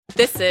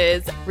This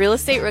is Real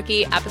Estate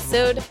Rookie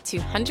episode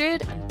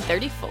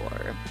 234.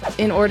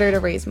 In order to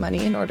raise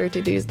money, in order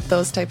to do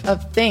those types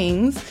of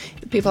things,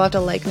 people have to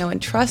like, know, and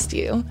trust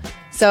you.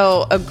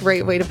 So a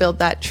great way to build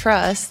that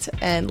trust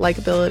and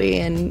likability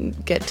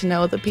and get to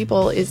know the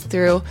people is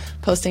through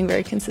posting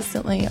very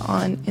consistently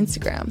on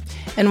Instagram.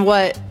 And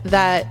what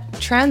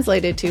that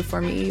translated to for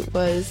me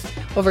was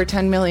over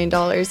 $10 million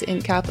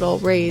in capital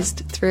raised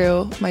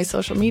through my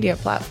social media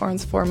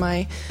platforms for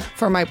my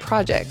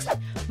projects.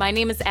 My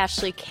name is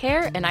Ashley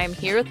Kerr, and I'm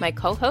here with my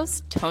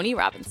co-host, Tony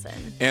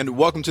Robinson. And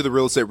welcome to the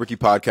Real Estate Rookie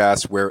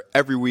Podcast, where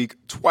every week,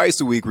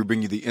 twice a week, we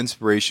bring you the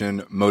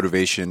inspiration,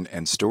 motivation,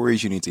 and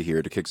stories you need to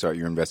hear to kickstart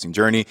your investing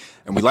journey.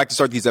 And we like to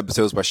start these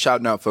episodes by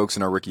shouting out folks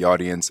in our rookie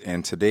audience.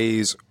 And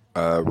today's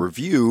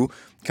review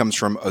comes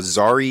from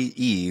Azari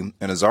E.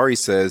 And Azari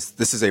says,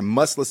 "This is a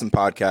must-listen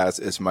podcast.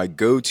 It's my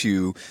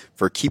go-to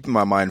for keeping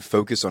my mind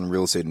focused on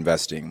real estate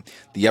investing.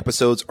 The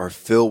episodes are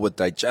filled with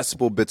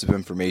digestible bits of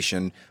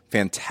information,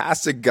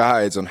 fantastic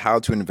guides on how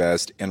to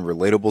invest, and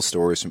relatable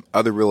stories from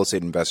other real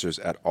estate investors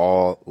at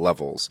all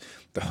levels.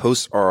 The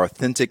hosts are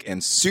authentic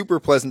and super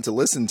pleasant to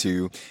listen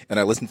to, and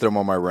I listen to them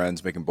on my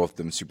runs, making both of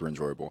them super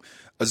enjoyable."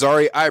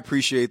 Azari, I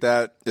appreciate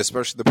that,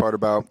 especially the part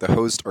about the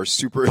hosts are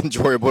super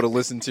enjoyable to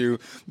listen to,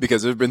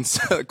 because there have been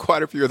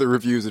quite a few other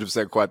reviews that have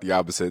said quite the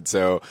opposite.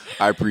 So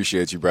I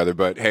appreciate you, brother.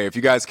 But hey, if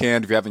you guys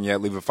can, if you haven't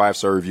yet, leave a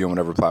 5-star review on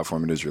whatever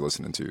platform it is you're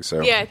listening to.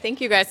 So yeah,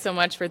 thank you guys so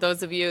much for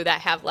those of you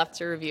that have left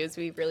your reviews.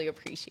 We really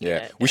appreciate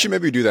it. We should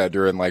maybe do that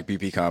during like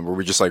BPCon, where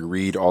we just like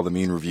read all the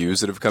mean reviews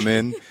that have come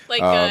in.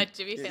 Like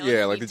Jimmy Fallon.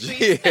 Yeah, like like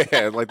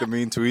the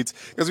mean tweets,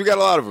 because we got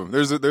a lot of them.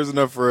 There's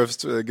enough for us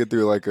to get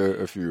through like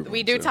a few of them.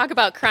 We do talk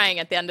about crying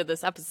at the end of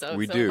this episode.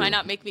 We so do. Why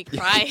not make me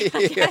cry?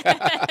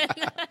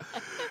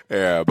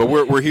 Yeah, but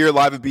we're here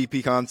live at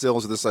BPCon still.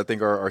 So this is, I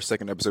think, our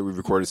second episode we've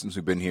recorded since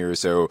we've been here.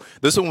 So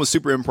this one was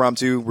super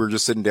impromptu. We're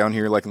just sitting down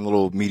here like in a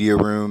little media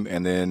room,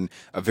 and then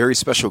a very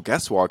special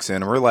guest walks in,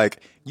 and we're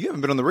like, "You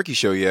haven't been on the Rookie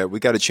Show yet. We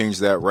got to change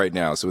that right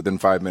now." So within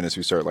 5 minutes,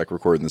 we start like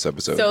recording this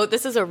episode. So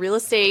this is a real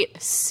estate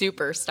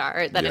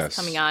superstar that is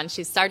coming on.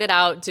 She started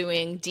out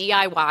doing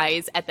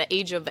DIYs at the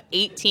age of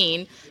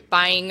 18,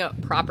 buying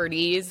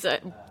properties,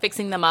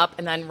 fixing them up,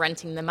 and then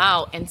renting them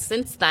out. And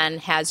since then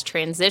has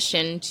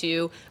transitioned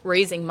to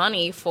raising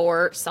money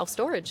for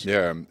self-storage.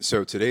 Yeah.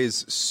 So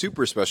today's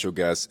super special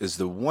guest is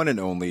the one and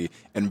only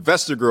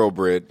Investor Girl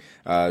Britt.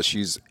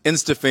 She's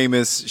Insta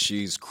famous.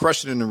 She's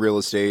crushed it in real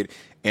estate.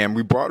 And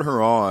we brought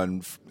her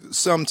on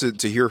some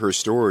to hear her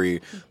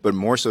story, but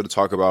more so to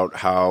talk about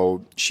how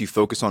she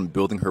focused on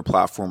building her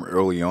platform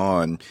early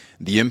on,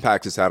 the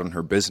impact it's had on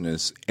her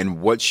business,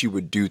 and what she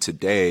would do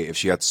today if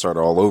she had to start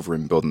all over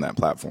in building that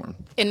platform.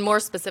 And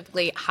more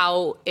specifically,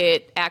 how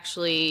it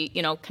actually,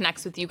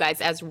 connects with you guys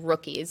as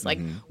rookies, like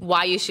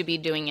why you should be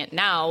doing it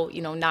now,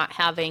 not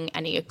having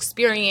any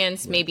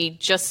experience, maybe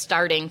just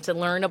starting to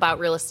learn about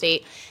real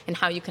estate and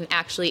how you can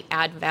actually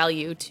add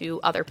value to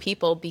other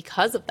people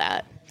because of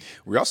that.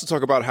 We also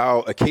talk about how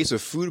a case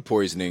of food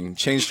poisoning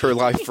changed her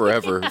life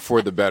forever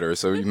for the better.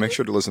 So you make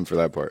sure to listen for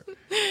that part.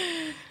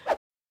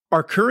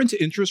 Are current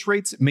interest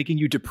rates making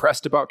you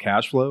depressed about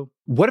cash flow?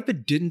 What if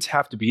it didn't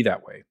have to be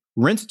that way?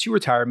 Rent to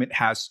Retirement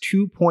has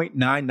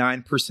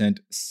 2.99%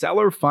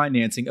 seller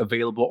financing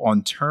available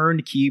on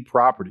turnkey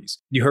properties.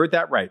 You heard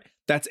that right.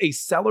 That's a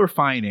seller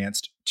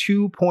financed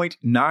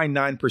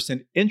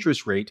 2.99%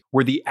 interest rate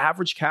where the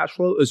average cash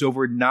flow is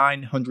over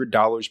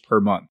 $900 per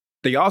month.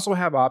 They also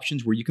have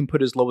options where you can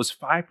put as low as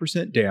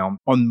 5% down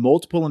on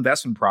multiple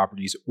investment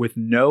properties with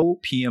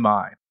no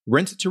PMI.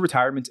 Rent to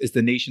Retirement is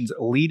the nation's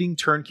leading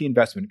turnkey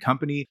investment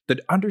company that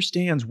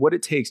understands what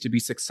it takes to be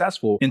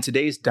successful in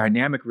today's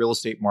dynamic real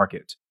estate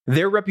market.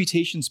 Their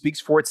reputation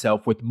speaks for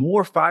itself with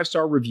more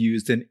 5-star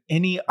reviews than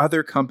any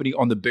other company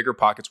on the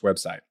BiggerPockets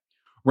website.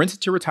 Rent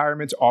to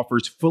Retirement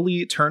offers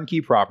fully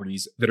turnkey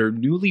properties that are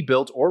newly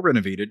built or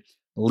renovated,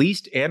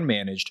 leased and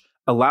managed,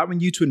 allowing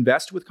you to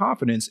invest with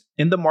confidence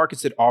in the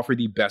markets that offer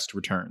the best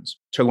returns.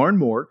 To learn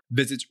more,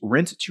 visit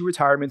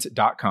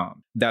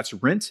renttoretirement.com. That's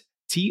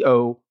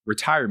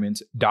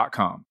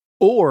renttoretirement.com.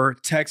 Or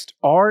text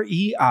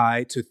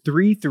REI to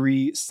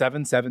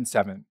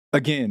 33777.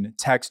 Again,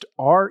 text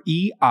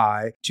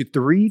REI to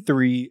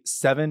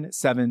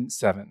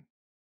 33777.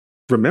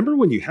 Remember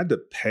when you had to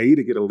pay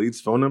to get a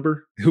lead's phone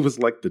number? It was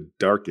like the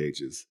dark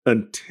ages,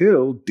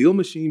 until Deal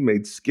Machine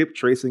made skip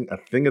tracing a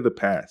thing of the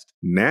past.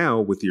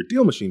 Now, with your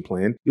Deal Machine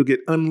plan, you'll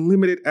get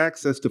unlimited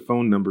access to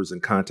phone numbers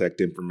and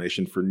contact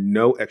information for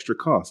no extra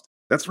cost.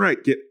 That's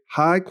right, get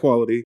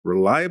high-quality,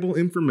 reliable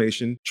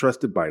information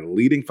trusted by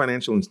leading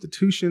financial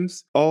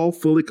institutions, all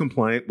fully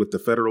compliant with the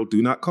federal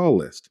Do Not Call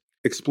list.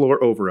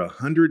 Explore over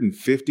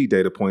 150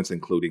 data points,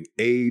 including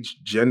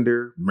age,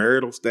 gender,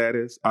 marital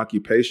status,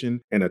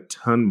 occupation, and a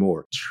ton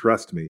more.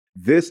 Trust me,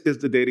 this is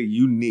the data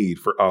you need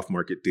for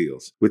off-market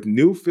deals. With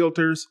new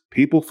filters,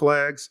 people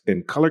flags,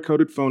 and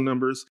color-coded phone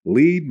numbers,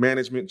 lead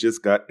management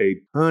just got a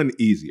ton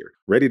easier.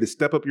 Ready to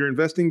step up your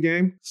investing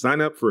game?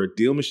 Sign up for a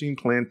Deal Machine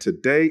plan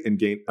today and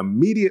gain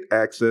immediate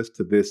access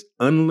to this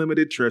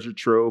unlimited treasure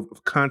trove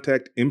of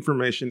contact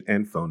information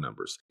and phone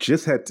numbers.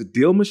 Just head to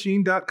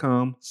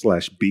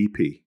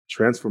DealMachine.com/BP.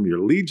 Transform your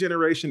lead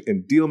generation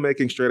and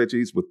deal-making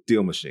strategies with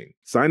Deal Machine.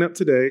 Sign up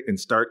today and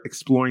start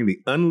exploring the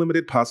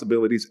unlimited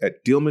possibilities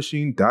at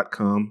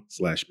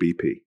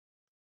DealMachine.com/BP.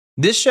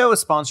 This show is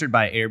sponsored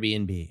by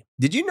Airbnb.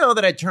 Did you know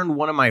that I turned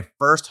one of my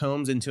first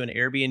homes into an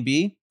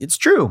Airbnb? It's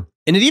true.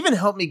 And it even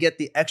helped me get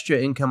the extra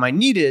income I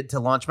needed to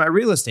launch my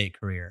real estate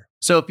career.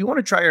 So if you want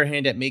to try your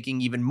hand at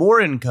making even more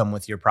income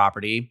with your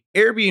property,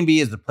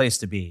 Airbnb is the place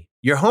to be.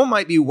 Your home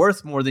might be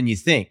worth more than you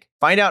think.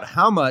 Find out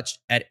how much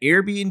at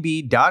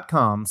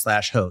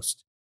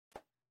airbnb.com/host.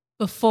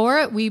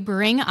 Before we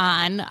bring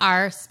on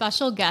our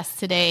special guest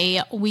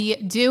today, we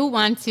do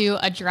want to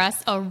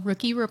address a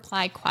rookie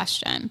reply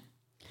question.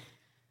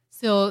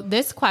 So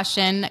this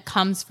question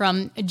comes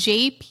from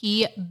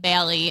JP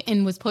Bailey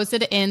and was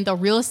posted in the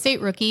Real Estate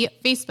Rookie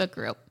Facebook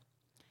group.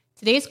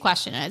 Today's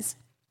question is,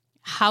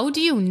 how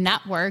do you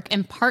network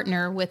and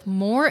partner with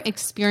more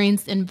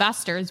experienced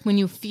investors when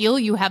you feel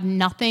you have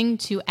nothing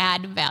to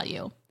add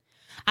value?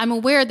 I'm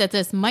aware that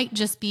this might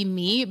just be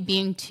me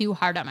being too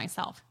hard on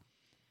myself.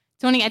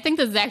 Tony, I think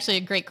this is actually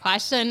a great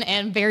question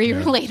and very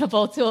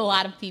relatable to a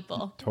lot of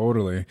people.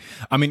 Totally.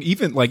 I mean,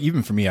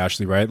 even for me,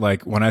 Ashley, right?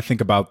 Like when I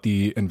think about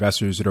the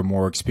investors that are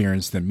more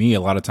experienced than me,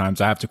 a lot of times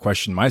I have to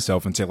question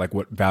myself and say, like,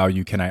 what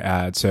value can I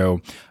add?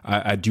 So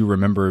I do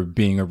remember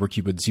being a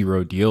rookie with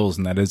 0 deals,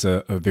 and that is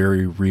a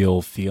very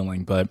real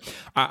feeling. But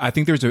I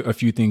think there's a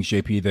few things,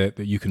 JP,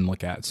 that you can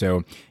look at.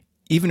 So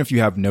even if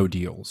you have no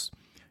deals,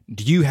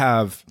 do you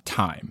have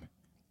time?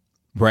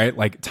 Right?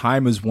 Like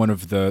time is one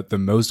of the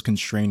most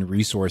constrained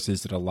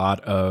resources that a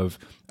lot of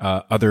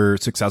other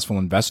successful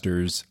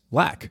investors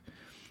lack.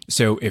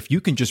 So if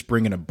you can just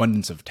bring an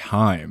abundance of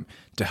time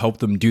to help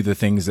them do the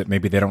things that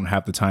maybe they don't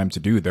have the time to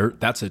do,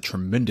 that's a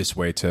tremendous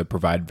way to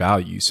provide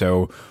value.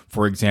 So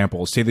for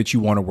example, say that you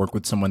want to work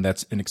with someone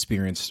that's an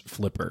experienced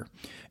flipper,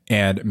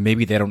 and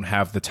maybe they don't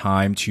have the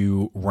time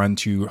to run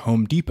to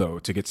Home Depot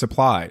to get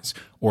supplies,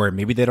 or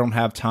maybe they don't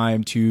have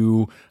time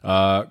to,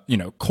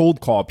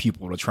 cold call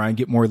people to try and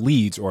get more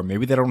leads, or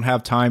maybe they don't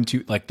have time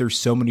to, there's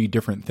so many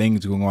different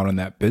things going on in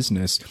that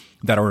business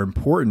that are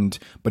important,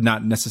 but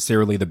not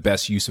necessarily the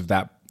best use of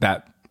that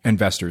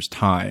investor's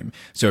time.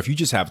 So if you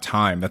just have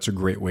time, that's a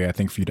great way, I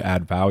think, for you to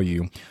add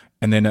value.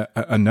 And then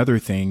another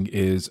thing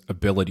is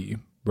ability,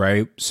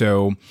 right?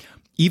 So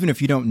even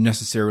if you don't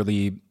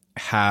necessarily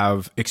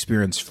have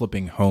experience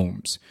flipping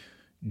homes,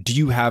 do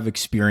you have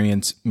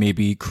experience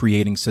maybe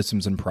creating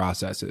systems and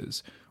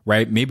processes,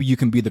 right? Maybe you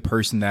can be the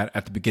person that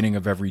at the beginning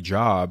of every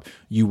job,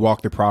 you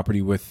walk the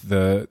property with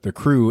the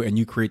crew and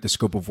you create the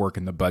scope of work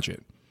and the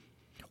budget.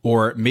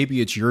 Or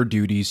maybe it's your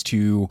duties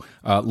to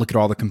look at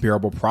all the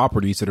comparable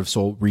properties that have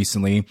sold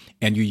recently,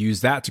 and you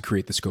use that to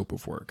create the scope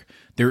of work.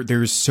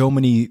 There's so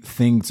many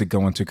things that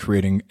go into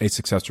creating a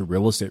successful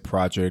real estate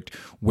project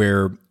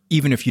where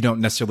even if you don't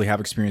necessarily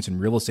have experience in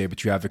real estate,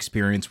 but you have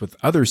experience with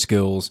other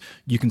skills,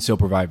 you can still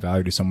provide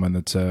value to someone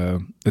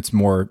that's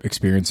more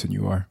experienced than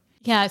you are.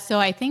 Yeah, so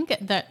I think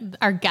that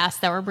our guest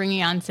that we're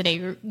bringing on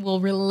today will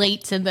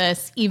relate to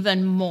this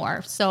even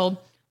more. So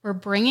we're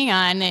bringing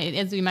on,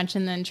 as we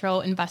mentioned in the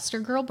intro,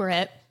 Investor Girl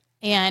Britt,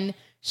 and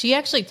she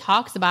actually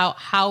talks about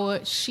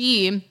how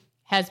she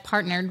has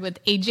partnered with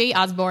AJ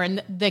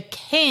Osborne, the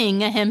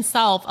king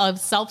himself of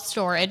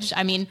self-storage.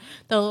 I mean,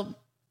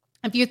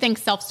 if you think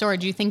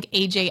self-storage, you think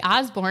AJ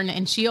Osborne,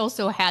 and she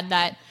also had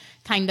that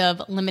kind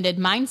of limited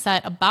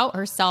mindset about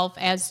herself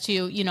as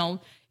to,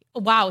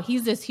 wow,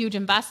 he's this huge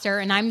investor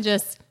and I'm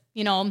just,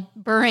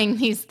 burring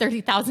these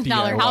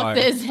 $30,000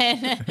 houses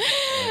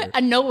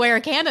in nowhere,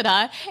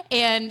 Canada.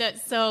 And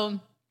so,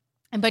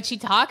 but she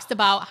talks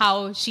about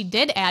how she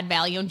did add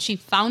value and she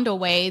found a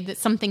way that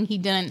something he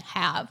didn't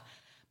have.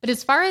 But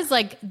as far as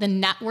the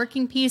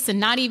networking piece and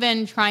not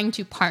even trying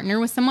to partner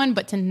with someone,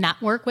 but to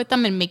network with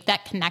them and make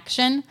that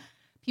connection,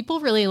 people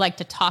really like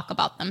to talk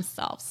about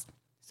themselves.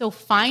 So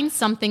find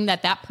something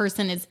that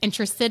person is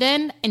interested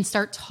in and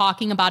start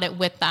talking about it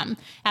with them,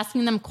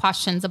 asking them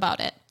questions about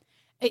it.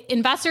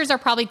 Investors are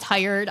probably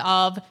tired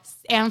of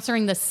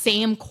answering the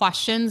same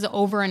questions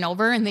over and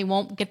over, and they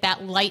won't get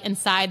that light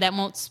inside, that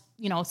won't,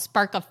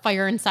 spark a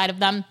fire inside of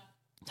them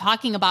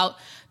talking about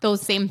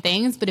those same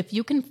things. But if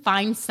you can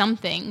find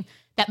something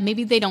that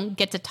maybe they don't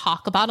get to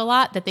talk about a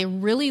lot, that they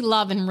really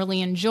love and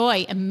really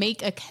enjoy, and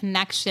make a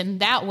connection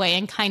that way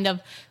and kind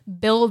of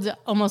build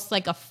almost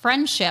like a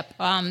friendship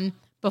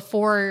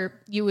before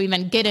you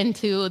even get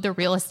into the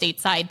real estate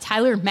side.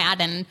 Tyler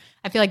Madden,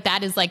 I feel like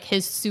that is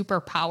his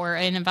superpower,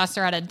 an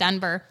investor out of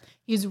Denver.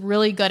 He's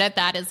really good at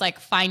that, is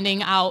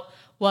finding out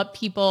what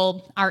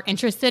people are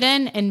interested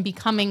in and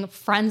becoming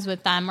friends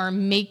with them or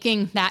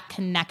making that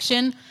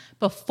connection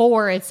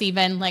before it's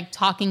even like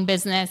talking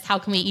business. How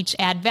can we each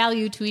add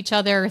value to each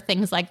other?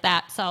 Things like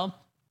that. So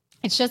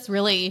it's just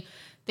really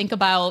think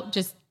about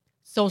just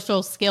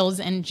social skills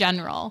in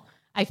general.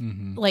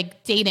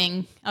 Like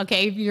dating.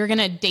 Okay. If you're going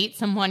to date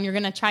someone, you're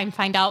going to try and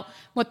find out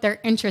what they're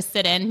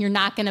interested in. You're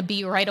not going to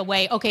be right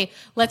away. Okay,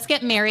 let's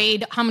get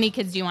married. How many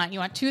kids do you want? You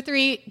want two,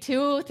 three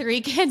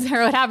kids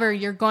or whatever.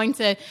 You're going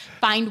to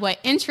find what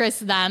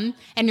interests them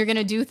and you're going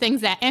to do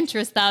things that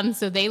interest them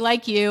so they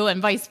like you and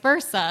vice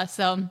versa.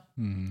 So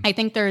I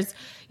think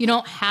you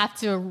don't have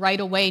to right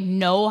away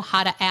know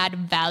how to add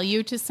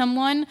value to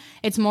someone.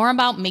 It's more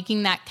about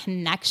making that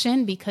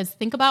connection, because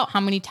think about how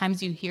many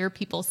times you hear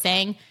people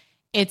saying,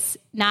 it's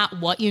not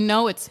what you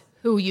know, it's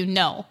who you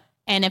know.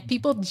 And if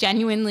people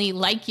genuinely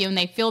like you and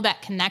they feel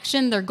that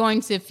connection, they're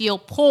going to feel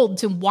pulled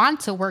to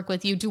want to work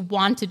with you, to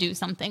want to do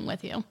something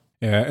with you.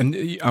 Yeah,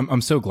 and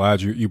I'm so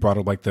glad you brought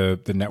up like the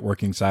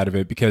networking side of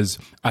it, because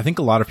I think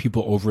a lot of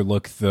people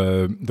overlook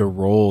the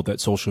role that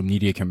social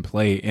media can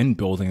play in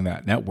building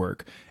that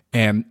network.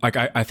 And like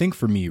I think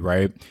for me,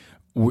 right,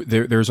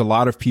 there's a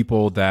lot of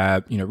people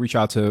that, reach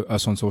out to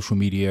us on social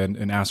media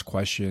and ask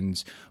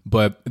questions,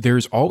 but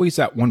there's always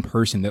that one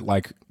person that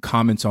like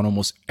comments on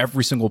almost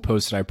every single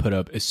post that I put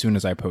up as soon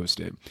as I post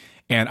it.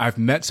 And I've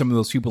met some of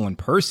those people in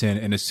person,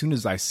 and as soon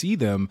as I see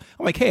them,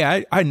 I'm like,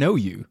 hey, I know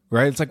you,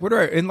 right? It's like,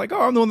 and like,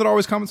 oh, I'm the one that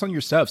always comments on your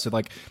stuff. So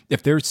like,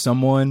 if there's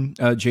someone,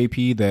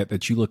 JP,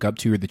 that you look up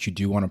to or that you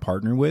do want to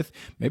partner with,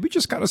 maybe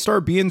just kind of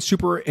start being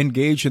super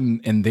engaged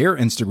in their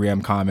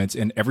Instagram comments.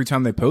 And every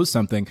time they post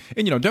something,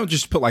 and don't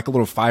just put like a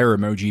little fire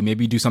emoji,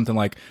 maybe do something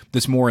like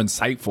this more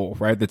insightful,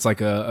 right? That's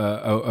like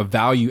a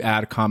value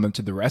add comment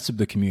to the rest of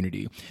the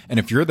community. And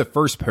if you're the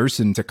first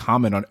person to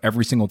comment on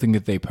every single thing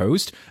that they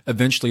post,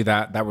 eventually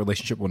that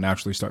relationship will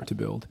naturally start to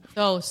build.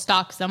 So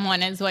stalk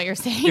someone is what you're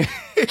saying.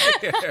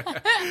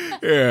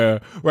 Yeah,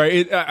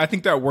 right. I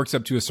think that works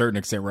up to a certain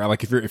extent, right?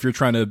 Like if you're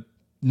trying to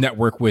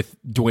network with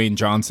Dwayne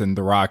Johnson,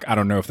 The Rock, I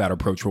don't know if that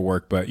approach will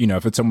work, but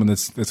if it's someone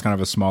that's kind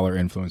of a smaller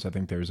influence, I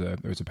think there's a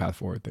path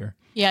forward there.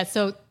 Yeah.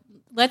 So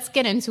let's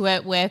get into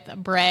it with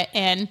Britt,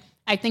 and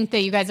I think that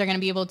you guys are going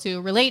to be able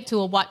to relate to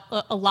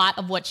a lot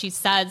of what she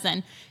says.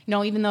 And,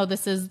 even though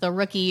this is the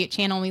rookie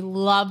channel, we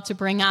love to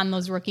bring on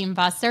those rookie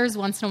investors.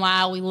 Once in a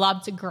while, we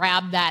love to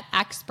grab that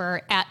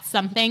expert at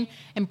something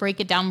and break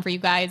it down for you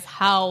guys,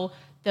 how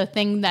the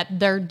thing that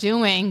they're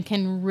doing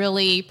can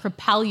really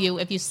propel you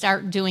if you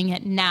start doing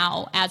it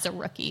now as a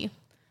rookie.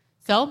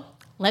 So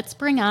let's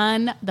bring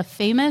on the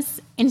famous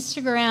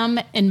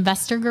Instagram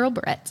investor girl,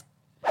 Britt.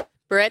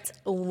 Britt,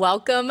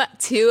 welcome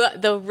to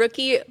the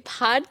Rookie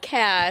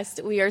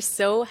Podcast. We are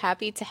so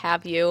happy to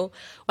have you.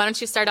 Why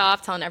don't you start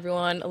off telling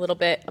everyone a little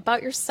bit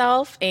about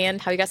yourself and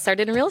how you got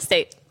started in real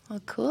estate? Well,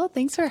 cool.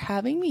 Thanks for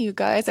having me, you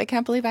guys. I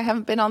can't believe I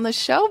haven't been on the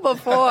show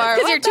before.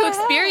 Because you're too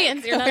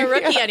experienced. You're not a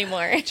rookie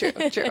anymore.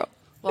 True.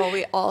 Well,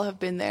 we all have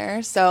been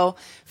there. So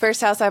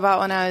first house I bought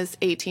when I was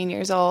 18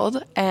 years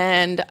old,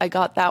 and I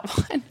got that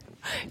one.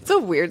 It's a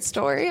weird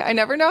story. I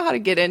never know how to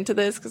get into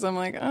this because I'm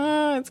like,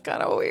 it's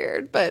kind of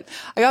weird. But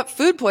I got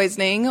food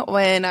poisoning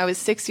when I was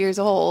 6 years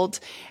old,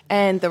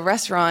 and the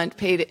restaurant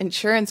paid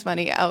insurance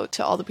money out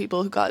to all the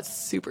people who got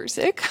super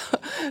sick.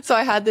 So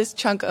I had this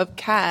chunk of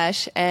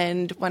cash,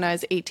 and when I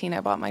was 18, I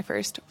bought my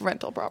first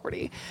rental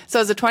property. So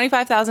it was a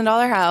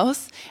 $25,000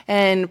 house,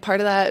 and part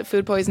of that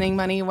food poisoning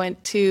money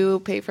went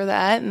to pay for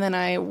that, and then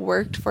I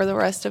worked for the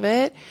rest of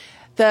it.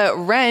 The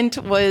rent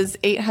was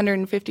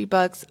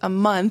 $850 a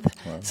month.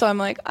 Wow. So I'm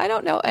like, I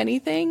don't know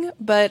anything,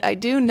 but I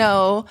do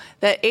know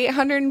that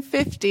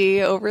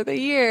 $850 over the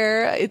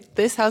year,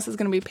 this house is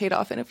going to be paid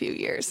off in a few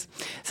years.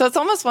 So it's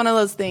almost one of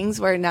those things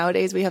where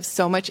nowadays we have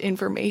so much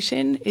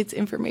information, it's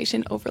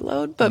information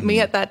overload. But me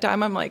at that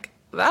time, I'm like,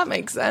 that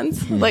makes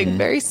sense. Like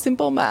very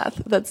simple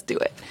math. Let's do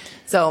it.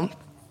 So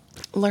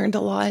learned a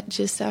lot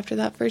just after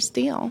that first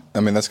deal. I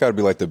mean, that's got to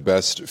be like the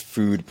best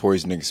food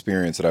poisoning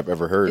experience that I've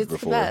ever heard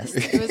before. It's the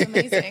best. It was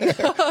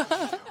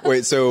amazing.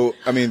 Wait, so,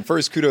 I mean,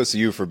 first, kudos to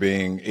you for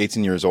being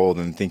 18 years old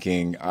and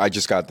thinking, I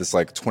just got this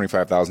like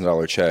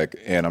 $25,000 check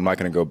and I'm not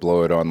going to go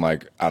blow it on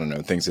like, I don't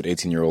know, things that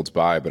 18-year-olds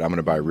buy, but I'm going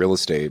to buy real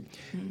estate.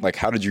 Like,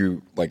 how did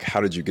you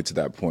get to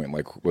that point?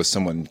 Like, was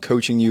someone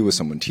coaching you? Was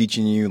someone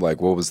teaching you?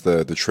 Like, what was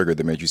the trigger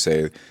that made you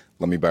say,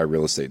 let me buy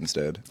real estate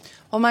instead?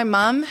 Well, my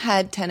mom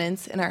had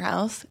tenants in our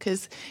house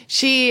because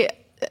she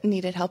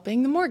needed help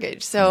paying the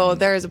mortgage. So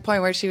there was a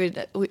point where she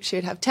would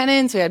have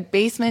tenants. We had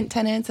basement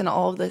tenants and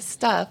all of this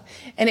stuff.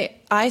 And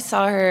I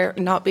saw her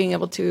not being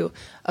able to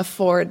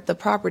afford the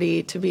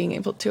property to being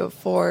able to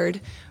afford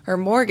her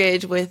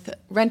mortgage with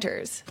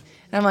renters.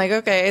 And I'm like,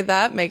 okay,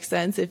 that makes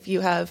sense if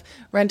you have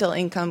rental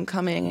income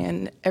coming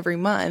in every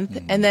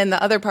month. And then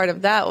the other part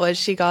of that was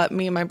she got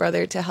me and my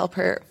brother to help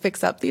her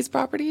fix up these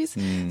properties.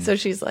 So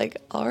she's like,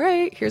 all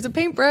right, here's a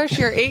paintbrush.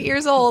 You're 8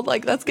 years old.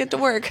 Like, let's get to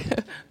work.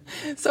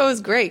 So it was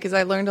great because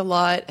I learned a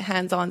lot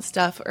hands-on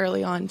stuff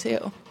early on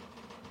too.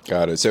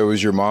 Got it. So it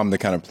was your mom that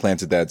kind of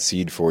planted that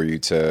seed for you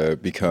to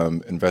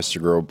become investor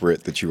girl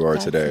Britt that you are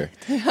today.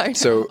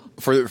 So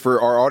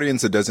for our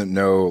audience that doesn't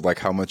know like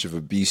how much of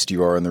a beast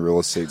you are in the real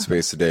estate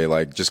space today,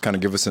 like just kind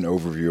of give us an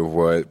overview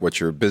of what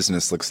your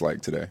business looks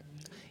like today.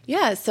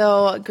 Yeah,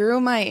 so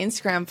grew my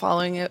Instagram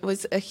following. It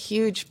was a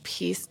huge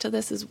piece to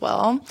this as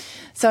well.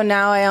 So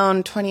now I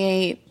own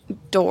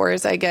 28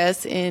 doors, I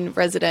guess, in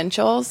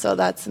residential. So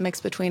that's a mix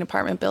between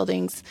apartment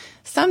buildings,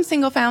 some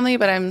single family,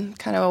 but I'm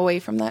kind of away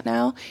from that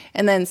now.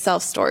 And then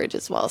self-storage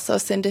as well. So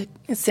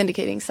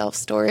syndicating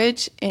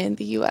self-storage in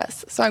the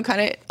U.S. So I'm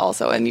kind of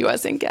also in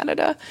U.S. and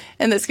Canada.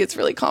 And this gets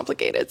really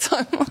complicated. So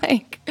I'm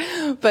like,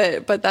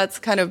 but that's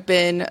kind of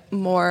been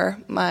more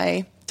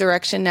my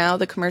direction now,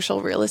 the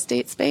commercial real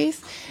estate space,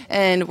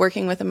 and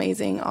working with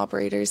amazing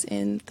operators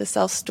in the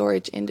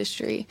self-storage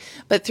industry.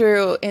 But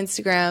through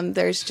Instagram,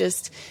 there's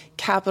just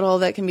capital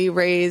that can be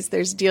raised.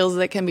 There's deals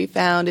that can be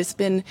found. It's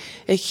been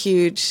a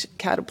huge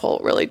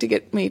catapult, really, to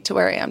get me to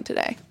where I am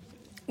today.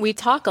 We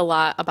talk a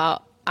lot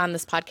on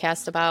this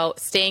podcast about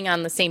staying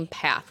on the same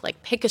path,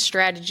 like pick a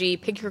strategy,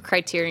 pick your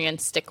criteria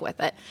and stick with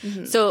it.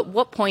 Mm-hmm. So at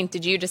what point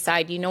did you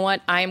decide, you know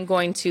what, I'm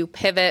going to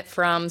pivot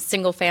from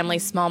single family,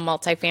 small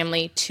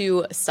multifamily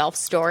to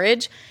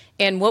self-storage?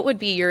 And what would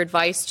be your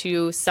advice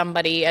to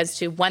somebody as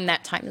to when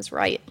that time is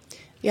right?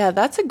 Yeah,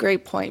 that's a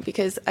great point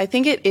because I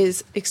think it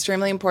is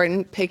extremely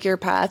important. Pick your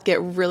path,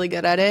 get really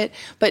good at it,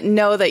 but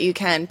know that you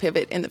can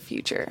pivot in the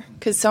future.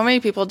 Because so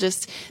many people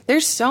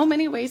there's so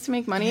many ways to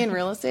make money in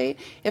real estate.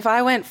 If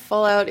I went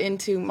full out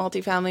into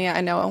multifamily,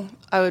 I know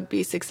I would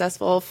be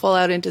successful. Full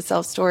out into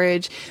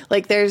self-storage.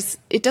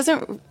 It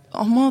doesn't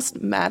almost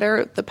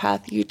matter the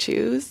path you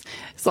choose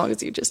as long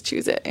as you just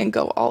choose it and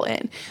go all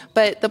in.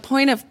 But the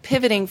point of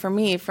pivoting for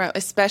me,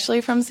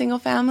 especially from single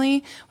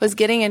family, was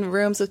getting in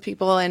rooms with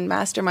people and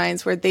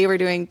masterminds where they were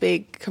doing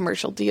big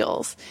commercial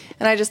deals.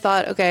 And I just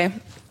thought, okay,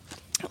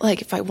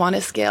 like if I want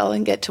to scale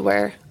and get to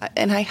where,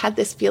 and I had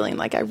this feeling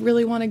like I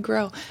really want to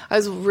grow. I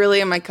was really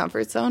in my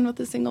comfort zone with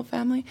the single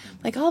family.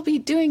 Like I'll be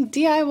doing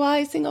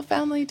DIY single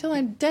family till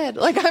I'm dead.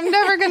 Like I'm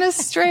never going to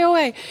stray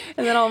away.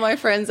 And then all my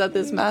friends at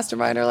this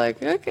mastermind are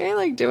like, okay,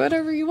 like do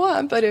whatever you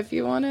want. But if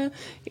you want to,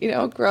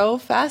 grow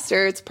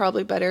faster, it's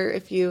probably better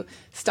if you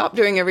stop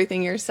doing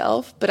everything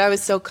yourself. But I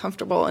was so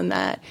comfortable in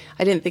that.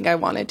 I didn't think I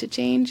wanted to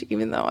change,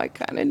 even though I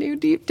kind of knew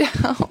deep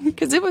down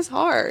because it was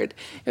hard.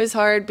 It was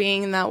hard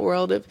being in that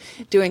world of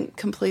doing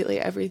completely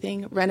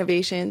everything,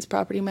 renovations,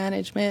 property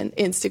management,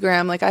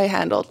 Instagram. Like I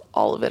handled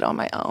all of it on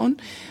my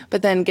own.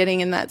 But then getting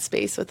in that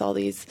space with all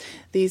these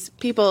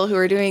people who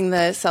are doing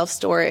the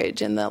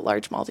self-storage and the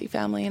large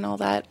multifamily and all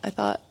that, I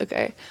thought,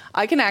 okay,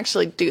 I can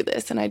actually do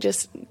this. And I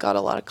just got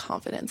a lot of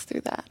confidence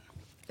through that.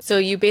 So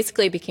you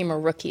basically became a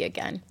rookie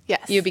again.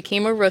 Yes. You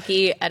became a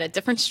rookie at a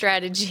different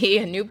strategy,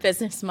 a new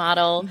business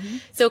model. Mm-hmm.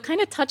 So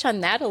kind of touch on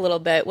that a little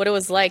bit, what it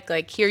was like.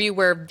 Like here you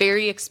were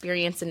very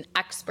experienced and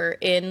expert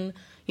in,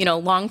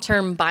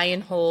 long-term buy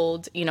and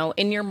hold,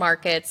 in your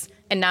markets,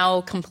 and now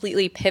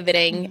completely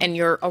pivoting and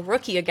you're a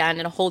rookie again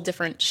in a whole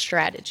different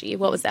strategy.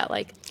 What was that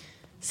like?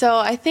 So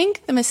I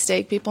think the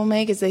mistake people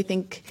make is they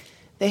think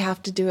they have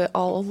to do it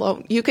all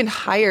alone. You can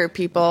hire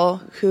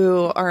people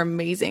who are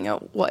amazing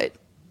at what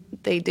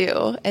they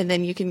do, and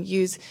then you can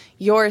use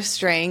your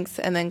strengths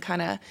and then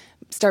kind of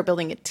start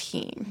building a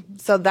team.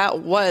 So that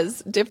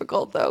was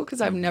difficult though,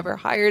 because I've never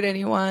hired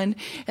anyone.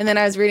 And then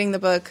I was reading the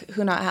book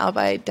Who Not How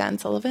by Dan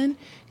Sullivan.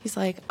 He's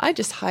like, I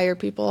just hire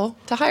people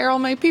to hire all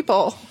my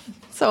people.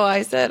 So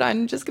I said,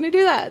 I'm just going to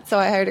do that. So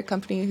I hired a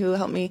company who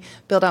helped me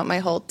build out my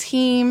whole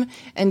team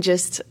and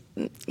just,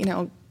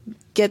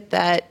 get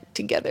that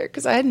together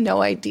because I had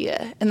no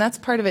idea. And that's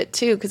part of it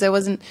too, because I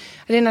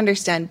didn't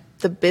understand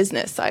the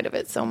business side of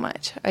it so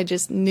much. I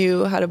just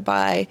knew how to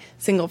buy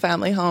single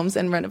family homes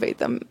and renovate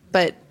them.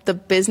 But the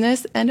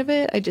business end of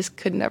it, I just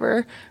could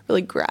never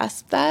really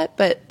grasp that.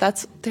 But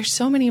there's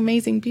so many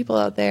amazing people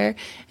out there,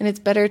 and it's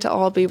better to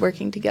all be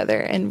working together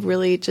and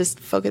really just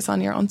focus on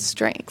your own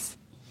strengths.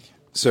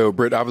 So,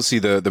 Britt, obviously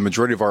the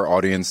majority of our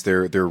audience,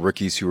 they're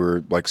rookies who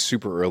are like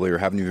super early or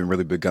haven't even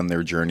really begun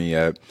their journey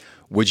yet.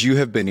 Would you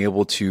have been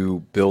able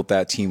to build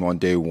that team on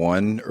day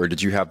one, or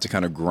did you have to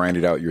kind of grind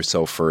it out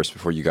yourself first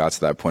before you got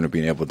to that point of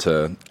being able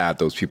to add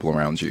those people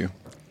around you?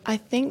 I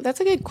think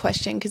that's a good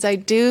question because I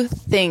do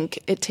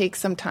think it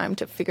takes some time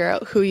to figure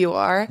out who you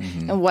are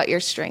and what your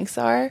strengths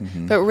are,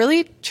 but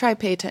really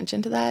pay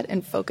attention to that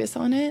and focus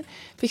on it.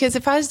 Because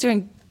if I was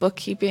doing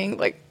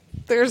bookkeeping,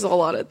 there's a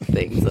lot of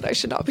things that I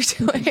should not be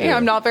doing. Yeah.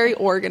 I'm not very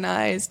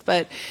organized,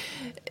 but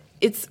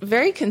it's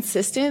very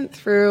consistent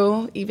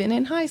through even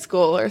in high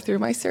school or through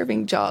my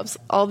serving jobs,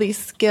 all these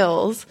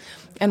skills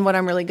and what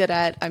I'm really good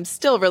at, I'm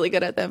still really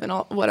good at them, and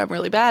what I'm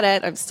really bad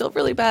at, I'm still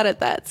really bad at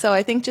that. So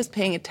I think just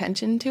paying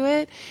attention to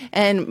it,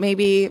 and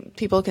maybe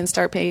people can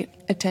start paying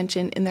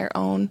attention in their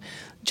own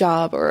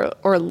job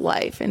or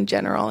life in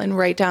general and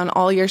write down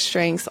all your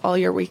strengths, all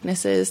your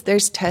weaknesses.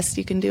 There's tests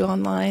you can do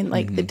online,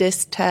 like the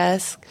DISC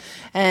test,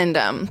 and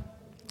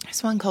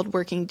there's one called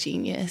Working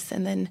Genius,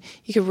 and then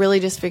you can really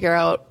just figure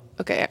out,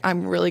 okay,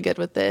 I'm really good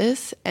with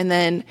this, and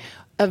then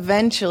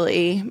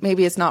eventually,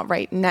 maybe it's not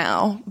right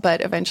now,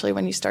 but eventually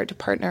when you start to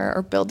partner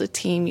or build a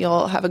team,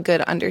 you'll have a good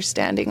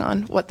understanding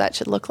on what that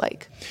should look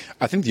like.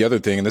 I think the other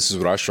thing, and this is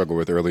what I struggled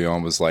with early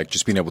on, was like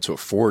just being able to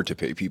afford to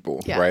pay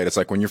people, right? It's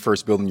like when you're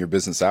first building your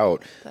business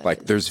out,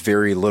 like there's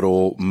very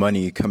little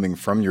money coming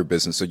from your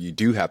business. So you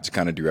do have to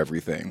kind of do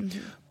everything.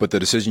 But the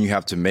decision you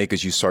have to make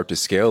as you start to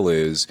scale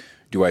is,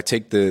 do I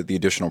take the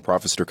additional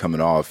profits that are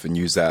coming off and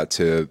use that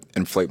to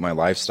inflate my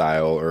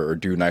lifestyle or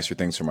do nicer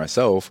things for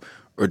myself?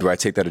 Or do I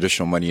take that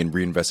additional money and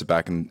reinvest it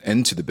back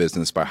into the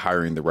business by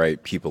hiring the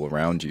right people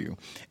around you?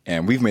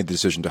 And we've made the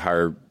decision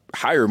to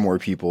hire more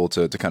people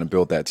to kind of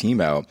build that team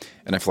out.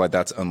 And I feel like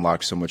that's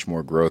unlocked so much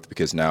more growth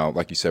because now,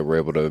 like you said, we're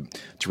able to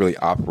really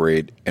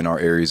operate in our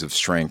areas of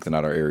strength and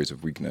not our areas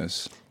of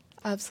weakness.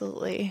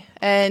 Absolutely.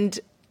 And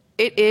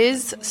it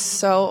is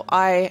so,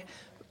 I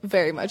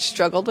very much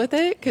struggled with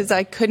it because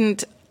I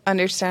couldn't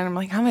understand. I'm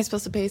like, how am I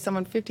supposed to pay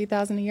someone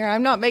 $50,000 a year?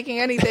 I'm not making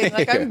anything.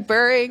 Like I'm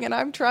burying and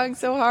I'm trying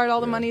so hard. All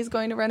the money is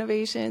going to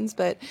renovations.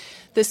 But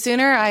the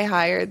sooner I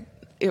hired,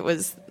 it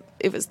was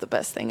the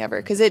best thing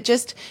ever because it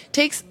just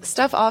takes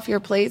stuff off your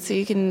plate so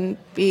you can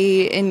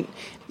be in,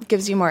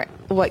 gives you more,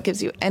 what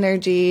gives you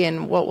energy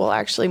and what will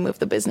actually move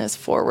the business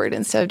forward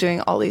instead of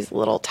doing all these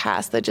little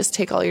tasks that just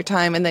take all your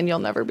time and then you'll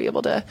never be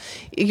able to,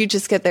 you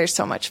just get there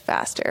so much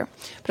faster.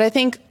 But I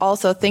think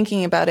also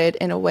thinking about it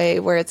in a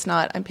way where it's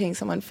not, I'm paying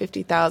someone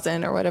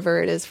 $50,000 or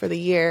whatever it is for the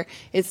year.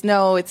 It's a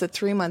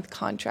 3-month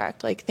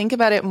contract. Like think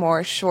about it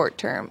more short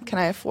term. Can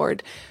I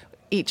afford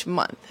each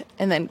month?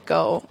 And then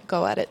go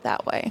at it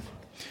that way.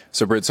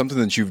 So Britt, something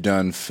that you've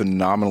done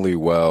phenomenally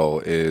well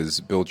is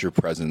build your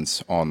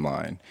presence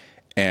online.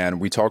 And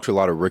we talk to a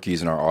lot of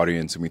rookies in our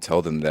audience and we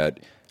tell them that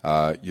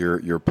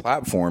your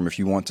platform, if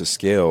you want to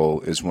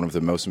scale, is one of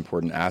the most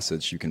important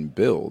assets you can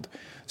build.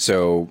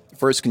 So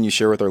first, can you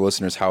share with our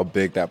listeners how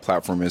big that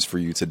platform is for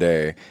you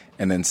today?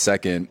 And then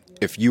second,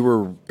 if you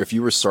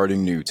were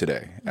starting new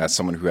today as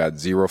someone who had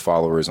 0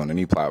 followers on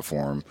any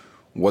platform,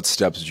 what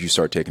steps did you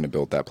start taking to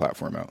build that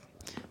platform out?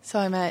 So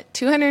I'm at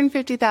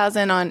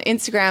 250,000 on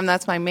Instagram.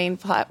 That's my main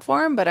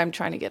platform, but I'm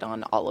trying to get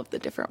on all of the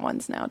different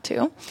ones now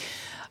too.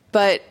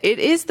 But it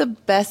is the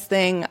best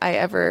thing I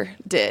ever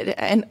did.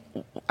 And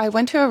I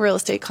went to a real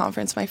estate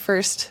conference, my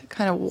first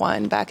kind of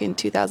one back in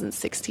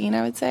 2016,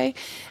 I would say.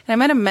 And I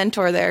met a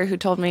mentor there who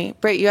told me,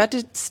 Britt, you have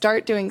to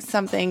start doing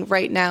something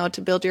right now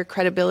to build your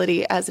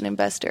credibility as an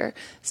investor.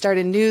 Start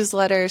a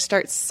newsletter,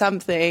 start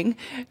something.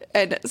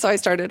 And so I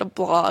started a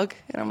blog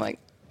and I'm like,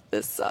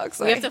 this sucks.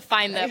 We have to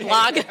find that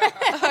blog.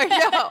 I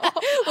know.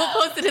 We'll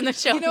post it in the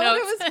show notes. You know what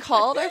it was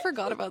called? I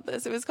forgot about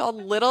this. It was called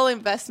Little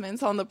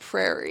Investments on the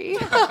Prairie.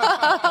 Because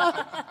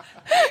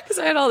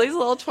I had all these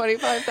little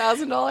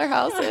 $25,000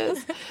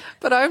 houses.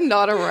 But I'm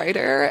not a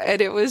writer,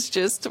 and it was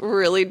just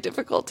really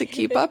difficult to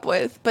keep up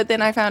with. But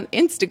then I found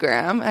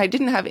Instagram. I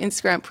didn't have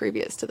Instagram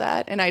previous to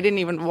that, and I didn't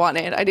even want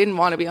it. I didn't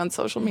want to be on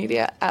social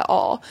media at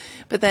all.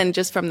 But then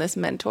just from this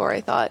mentor, I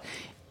thought,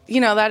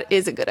 that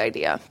is a good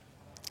idea.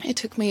 It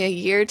took me a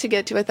year to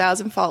get to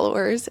 1,000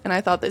 followers, and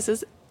I thought, this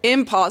is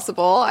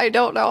impossible. I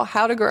don't know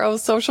how to grow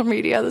social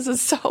media. This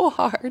is so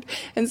hard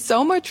and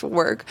so much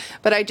work,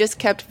 but I just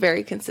kept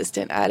very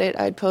consistent at it.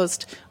 I'd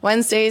post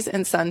Wednesdays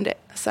and Sunday.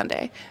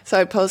 So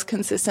I'd post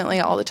consistently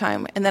all the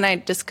time. And then I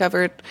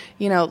discovered,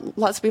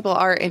 lots of people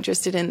are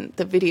interested in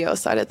the video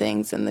side of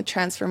things and the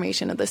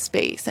transformation of the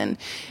space. And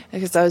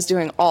because I was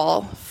doing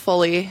all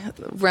fully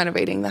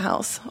renovating the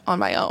house on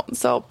my own.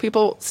 So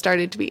people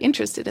started to be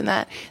interested in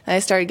that. And I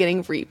started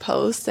getting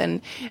reposts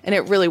and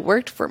it really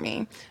worked for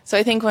me. So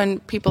I think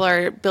when people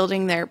are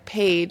building their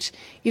page,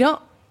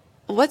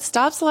 what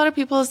stops a lot of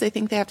people is they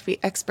think they have to be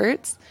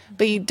experts,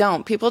 but you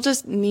don't. People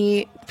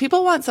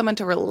want someone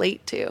to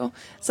relate to.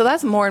 So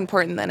that's more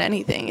important than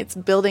anything. It's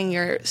building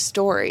your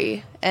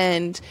story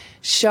and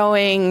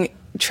showing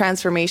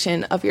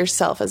transformation of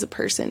yourself as a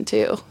person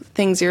too.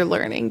 Things you're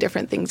learning,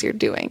 different things you're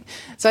doing.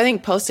 So I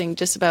think posting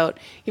just about,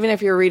 even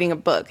if you're reading a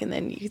book and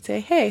then you could say,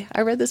 hey,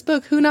 I read this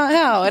book, who not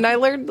how, and I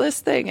learned this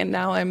thing and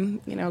now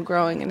I'm,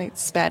 growing and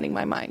expanding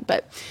my mind.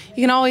 But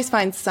you can always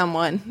find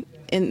someone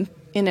in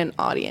an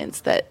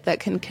audience that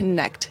can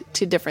connect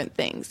to different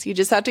things. You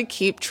just have to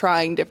keep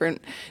trying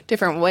different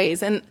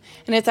ways. And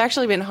it's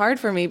actually been hard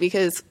for me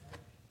because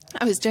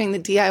I was doing the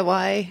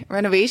DIY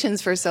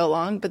renovations for so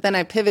long, but then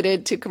I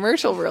pivoted to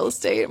commercial real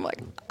estate. I'm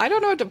like, I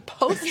don't know what to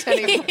post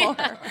anymore.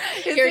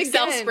 Your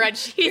Excel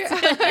spreadsheets.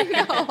 I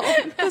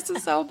know. This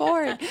is so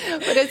boring.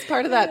 But it's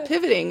part of that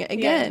pivoting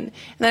again. And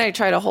then I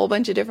tried a whole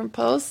bunch of different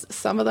posts.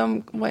 Some of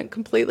them went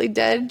completely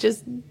dead,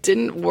 just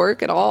didn't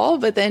work at all.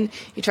 But then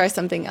you try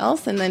something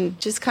else and then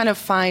just kind of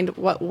find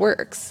what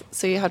works.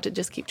 So you have to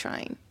just keep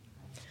trying.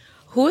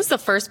 Who was the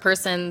first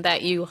person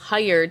that you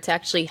hired to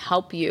actually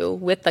help you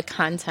with the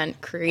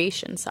content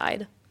creation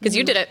side? Because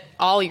you did it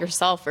all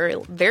yourself for a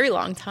very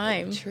long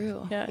time.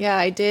 True. Yeah,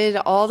 I did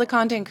all the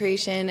content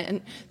creation.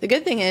 And the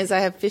good thing is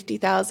I have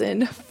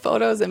 50,000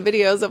 photos and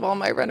videos of all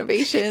my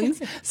renovations.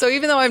 So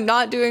even though I'm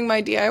not doing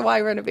my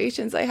DIY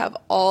renovations, I have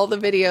all the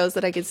videos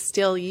that I could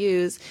still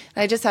use.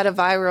 And I just had a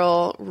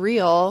viral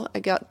reel. I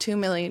got 2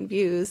 million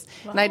views.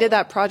 Wow. And I did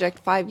that project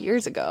 5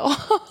 years ago.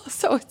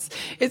 So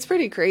it's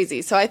pretty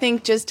crazy. So I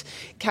think just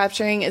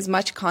capturing as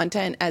much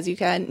content as you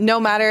can,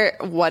 no matter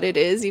what it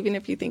is, even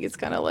if you think it's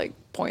kind of like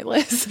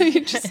pointless,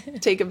 you just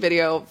take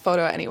a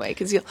photo anyway,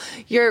 because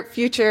your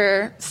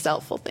future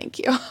self will thank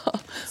you.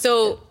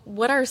 So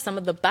what are some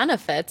of the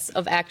benefits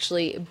of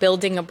actually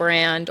building a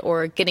brand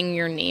or getting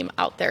your name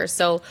out there?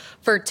 So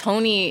for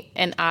Tony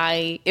and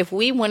I, if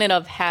we wouldn't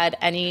have had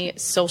any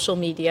social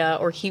media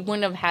or he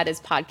wouldn't have had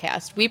his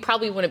podcast, we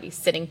probably wouldn't be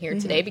sitting here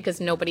today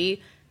because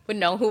nobody would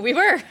know who we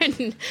were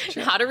and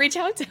how to reach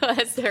out to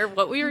us or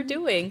what we were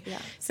doing. Yeah.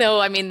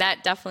 So, I mean,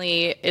 that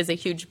definitely is a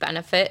huge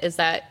benefit, is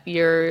that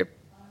you're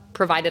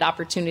provided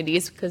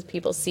opportunities because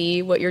people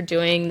see what you're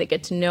doing. They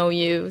get to know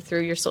you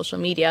through your social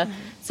media.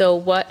 So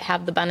what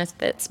have the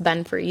benefits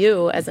been for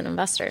you as an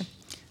investor?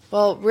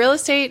 Well, real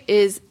estate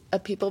is a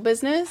people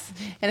business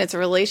and it's a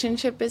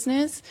relationship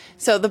business.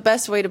 So the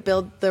best way to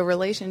build the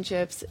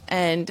relationships,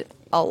 and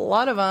a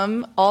lot of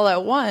them all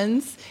at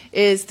once,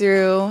 is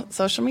through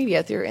social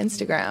media, through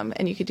Instagram.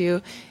 And you could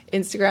do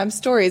Instagram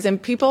stories,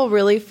 and people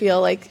really feel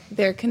like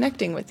they're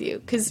connecting with you,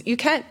 because you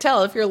can't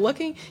tell if you're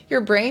looking,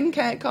 your brain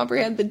can't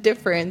comprehend the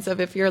difference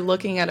of if you're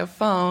looking at a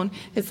phone.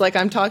 It's like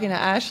I'm talking to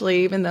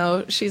Ashley, even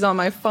though she's on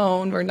my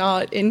phone, we're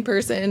not in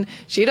person.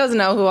 She doesn't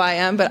know who I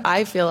am, but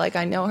I feel like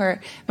I know her.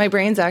 My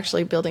brain's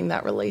actually building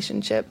that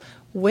relationship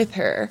with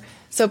her.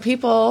 So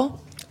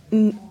people,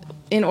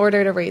 in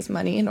order to raise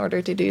money, in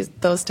order to do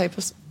those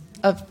types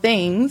of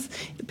things,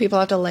 people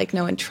have to like,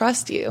 know, and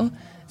trust you.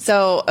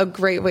 So a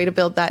great way to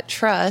build that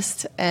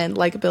trust and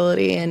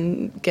likability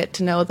and get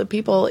to know the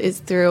people is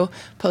through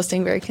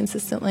posting very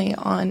consistently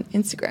on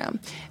Instagram.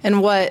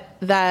 And what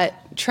that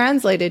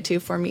translated to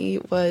for me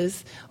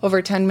was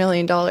over $10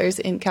 million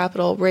in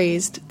capital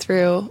raised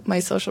through my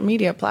social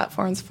media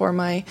platforms for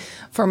my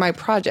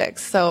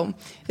projects. So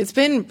it's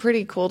been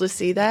pretty cool to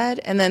see that.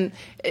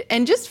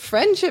 And just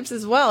friendships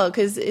as well,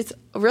 because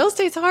real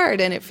estate's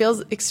hard and it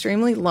feels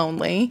extremely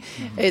lonely.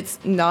 It's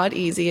not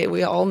easy.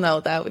 We all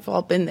know that. We've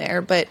all been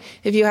there. But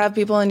if you have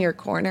people in your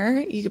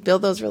corner, you can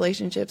build those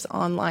relationships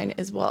online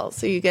as well.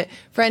 So you get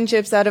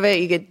friendships out of it,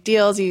 you get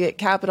deals, you get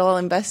capital,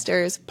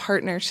 investors,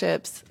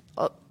 partnerships,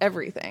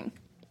 everything.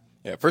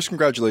 Yeah, first,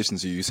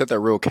 congratulations to you. You said that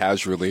real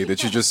casually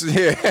that you just,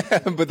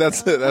 but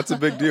that's a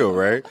big deal,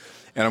 right?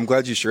 And I'm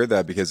glad you shared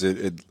that, because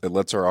it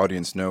lets our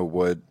audience know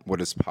what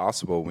is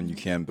possible when you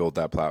can build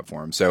that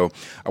platform. So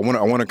I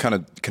want to kind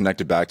of connect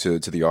it back to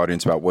the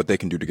audience about what they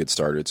can do to get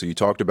started. So you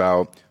talked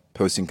about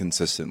posting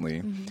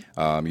consistently.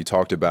 You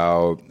talked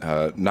about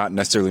not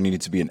necessarily needing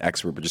to be an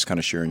expert, but just kind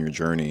of sharing your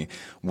journey.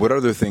 What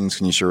other things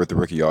can you share with the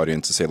rookie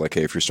audience to say, like,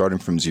 hey, if you're starting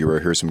from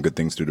zero, here's some good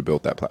things to do to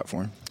build that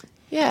platform?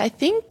 Yeah, I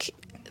think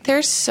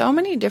there's so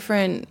many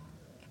different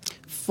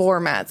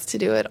formats to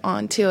do it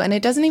on too. And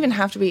it doesn't even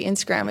have to be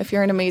Instagram. If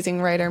you're an amazing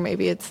writer,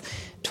 maybe it's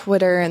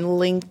Twitter and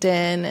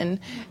LinkedIn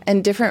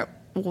and different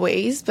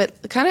ways,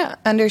 but kind of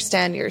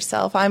understand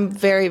yourself. I'm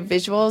very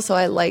visual, so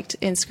I liked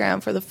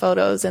Instagram for the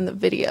photos and the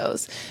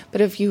videos.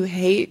 But if you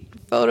hate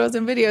photos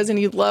and videos and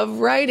you love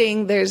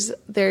writing, there's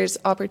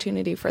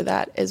opportunity for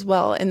that as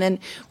well. And then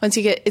once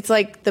you get, it's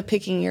like the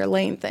picking your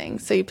lane thing.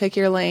 So you pick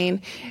your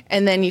lane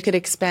and then you could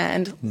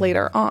expand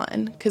later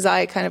on, because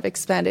I kind of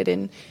expanded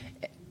in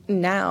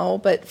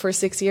now, but for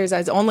 6 years I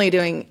was only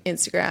doing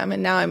Instagram,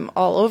 and now I'm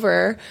all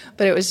over.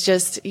 But it was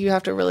just, you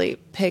have to really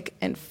pick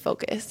and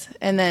focus.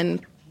 And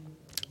then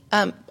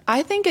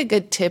I think a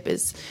good tip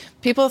is,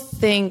 people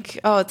think,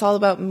 oh, it's all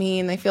about me,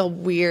 and they feel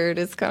weird.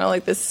 It's kind of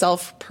like this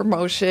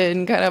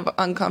self-promotion kind of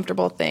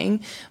uncomfortable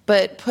thing.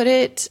 But put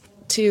it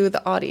to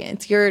the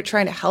audience. You're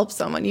trying to help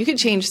someone. You could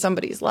change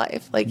somebody's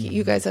life. Like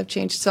you guys have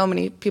changed so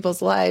many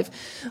people's lives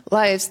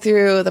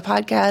through the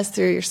podcast,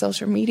 through your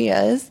social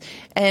medias.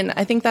 And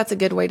I think that's a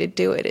good way to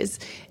do it,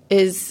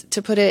 is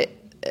to put it,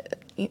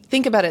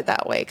 think about it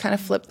that way, kind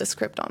of flip the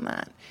script on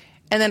that.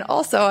 And then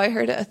also I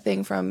heard a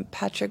thing from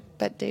Patrick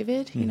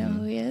Bet-David. You know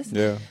who he is?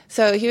 Yeah.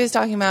 So he was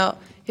talking about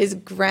his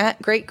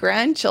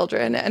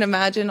great-grandchildren, and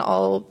imagine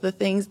all the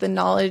things, the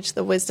knowledge,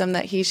 the wisdom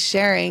that he's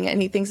sharing, and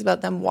he thinks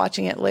about them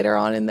watching it later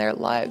on in their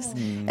lives.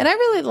 And I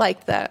really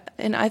liked that.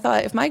 And I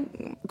thought, if my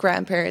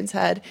grandparents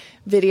had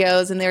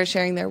videos and they were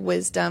sharing their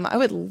wisdom, I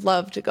would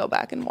love to go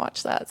back and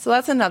watch that. So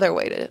that's another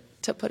way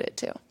to put it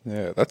too.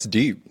 Yeah, that's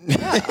deep. Yeah.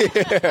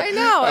 I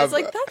know. I was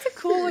like, that's a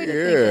cool way to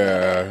think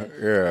about it.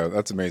 Yeah,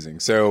 that's amazing.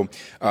 So,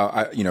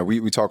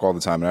 we talk all the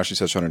time, and Ashley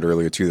touched on it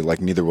earlier too, that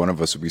like neither one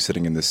of us would be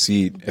sitting in this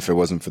seat if it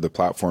wasn't for the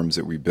platforms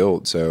that we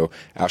built. So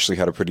Ashley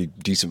had a pretty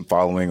decent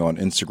following on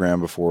Instagram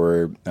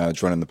before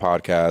joining the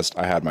podcast.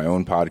 I had my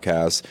own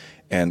podcast.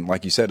 And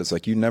like you said, it's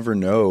like you never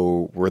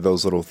know where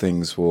those little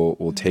things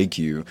will take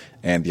you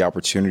and the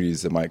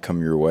opportunities that might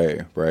come your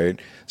way, right?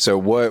 So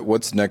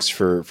what's next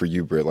for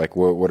you, Britt? Like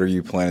what are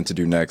you planning to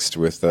do next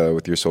with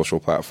your social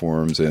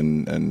platforms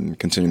and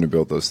continuing to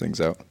build those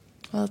things out?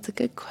 Well, it's a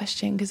good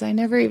question because I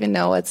never even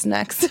know what's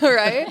next,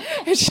 right?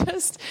 It's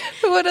just,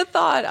 who would have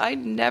thought? I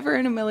never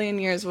in a million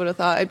years would have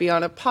thought I'd be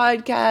on a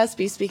podcast,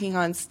 be speaking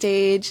on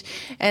stage.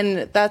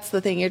 And that's the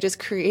thing. You're just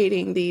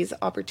creating these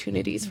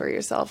opportunities for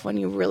yourself when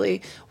you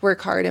really work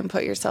hard and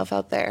put yourself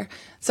out there.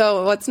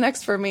 So what's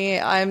next for me?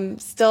 I'm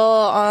still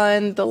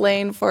on the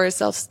lane for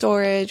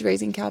self-storage,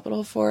 raising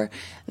capital for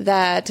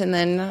that, and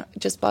then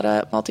just bought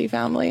a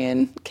multifamily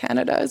in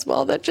Canada as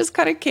well that just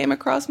kind of came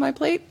across my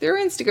plate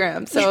through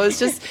Instagram. So it's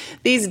just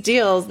these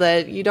deals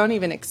that you don't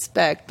even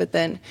expect, but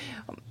then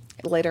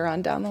later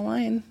on down the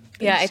line.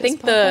 Yeah, I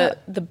think the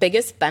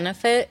biggest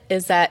benefit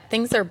is that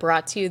things are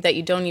brought to you that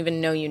you don't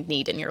even know you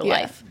need in your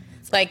life.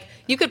 Like,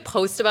 you could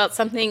post about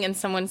something and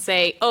someone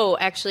say, oh,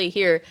 actually,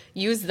 here,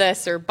 use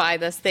this or buy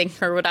this thing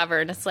or whatever.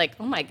 And it's like,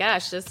 oh, my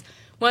gosh, this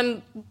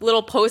one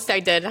little post I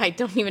did, I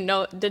didn't even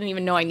know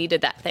I needed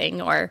that thing.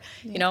 Or,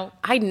 you know,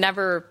 I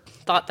never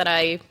thought that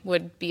I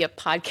would be a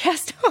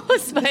podcast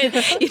host, but,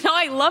 you know,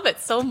 I love it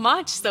so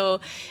much. So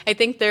I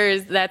think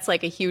that's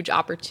like a huge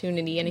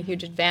opportunity and a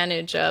huge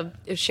advantage of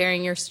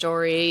sharing your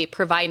story,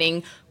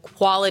 providing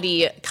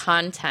quality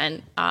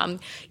content.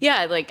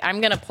 Like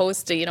I'm going to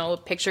post a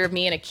picture of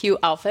me in a cute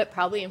outfit,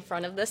 probably in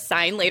front of the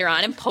sign later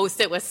on, and post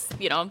it with,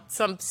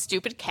 some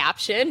stupid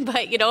caption.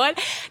 But you know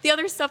what? The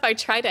other stuff, I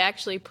try to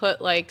actually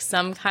put like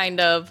some kind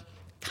of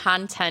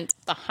content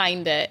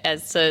behind it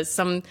as to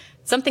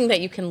something that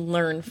you can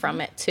learn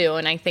from it too.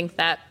 And I think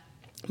that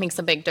makes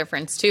a big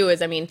difference too,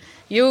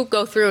 you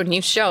go through and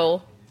you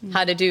show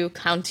how to do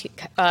concrete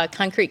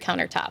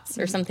countertops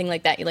or something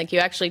like that. You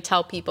actually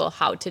tell people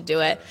how to do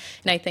it.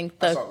 And I think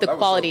the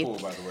quality. So cool,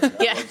 by the way.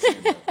 Yeah.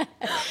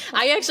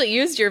 I actually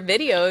used your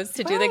videos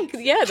to do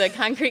the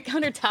concrete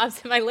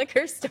countertops in my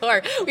liquor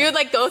store. We would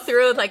go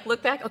through and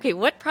look back. Okay,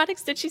 what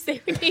products did she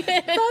say we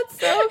needed? That's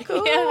so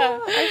cool.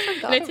 Yeah. I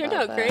forgot. And it turned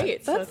out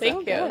great. That's so thank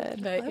you.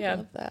 Good. But, I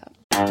love that.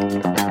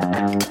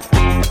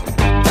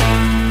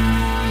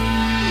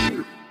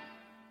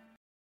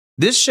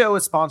 This show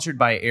is sponsored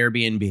by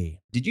Airbnb.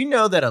 Did you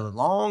know that a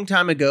long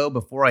time ago,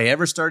 before I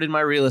ever started my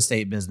real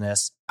estate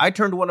business, I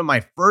turned one of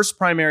my first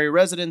primary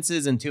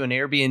residences into an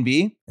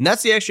Airbnb? And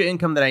that's the extra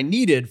income that I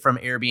needed from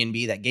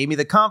Airbnb that gave me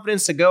the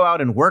confidence to go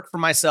out and work for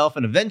myself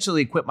and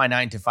eventually quit my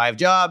 9-to-5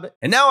 job.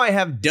 And now I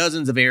have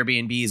dozens of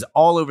Airbnbs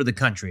all over the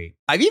country.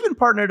 I've even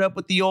partnered up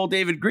with the old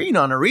David Green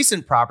on a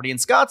recent property in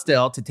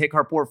Scottsdale to take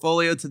our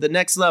portfolio to the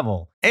next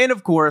level. And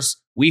of course,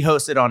 we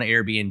host it on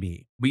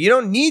Airbnb. But you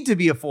don't need to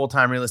be a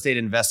full-time real estate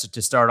investor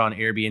to start on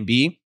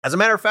Airbnb. As a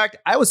matter of fact,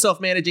 I was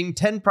self-managing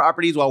 10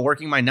 properties while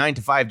working my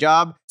 9-to-5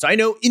 job, so I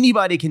know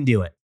anybody can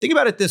do it. Think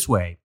about it this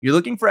way. You're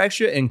looking for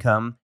extra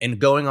income and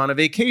going on a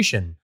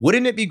vacation.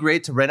 Wouldn't it be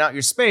great to rent out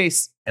your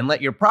space and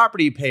let your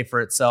property pay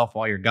for itself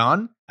while you're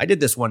gone? I did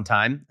this one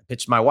time. I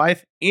pitched my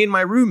wife and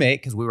my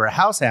roommate, because we were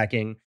house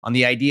hacking, on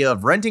the idea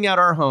of renting out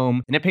our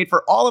home, and it paid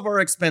for all of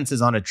our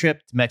expenses on a trip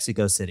to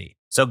Mexico City.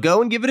 So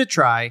go and give it a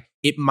try.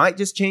 It might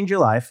just change your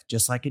life,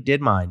 just like it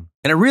did mine.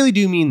 And I really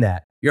do mean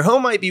that. Your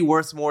home might be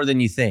worth more than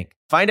you think.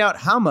 Find out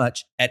how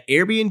much at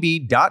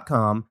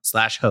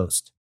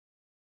airbnb.com/host.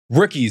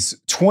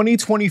 Rookies,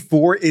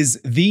 2024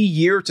 is the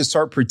year to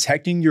start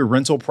protecting your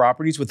rental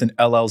properties with an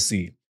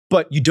LLC.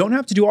 But you don't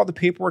have to do all the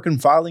paperwork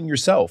and filing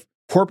yourself.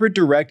 Corporate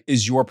Direct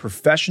is your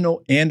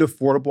professional and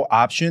affordable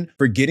option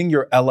for getting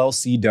your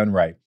LLC done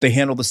right. They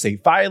handle the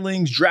state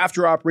filings, draft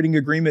your operating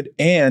agreement,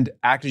 and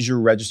act as your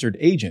registered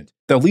agent.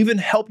 They'll even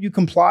help you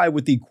comply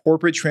with the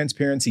Corporate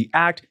Transparency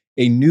Act,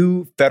 a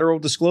new federal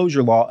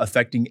disclosure law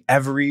affecting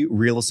every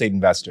real estate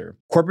investor.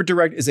 Corporate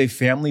Direct is a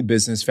family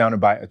business founded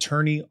by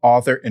attorney,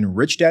 author, and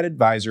Rich Dad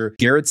advisor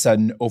Garrett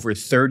Sutton over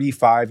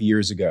 35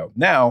 years ago.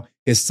 Now,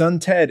 his son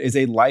Ted is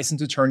a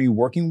licensed attorney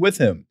working with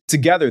him.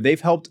 Together,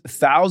 they've helped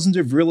thousands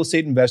of real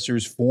estate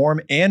investors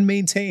form and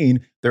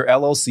maintain their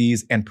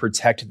LLCs and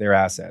protect their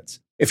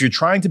assets. If you're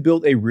trying to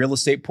build a real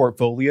estate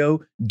portfolio,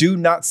 do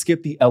not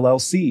skip the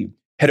LLC.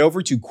 Head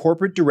over to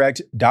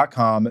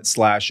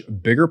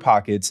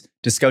corporatedirect.com/biggerpockets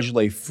to schedule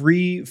a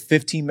free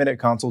 15-minute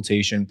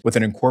consultation with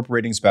an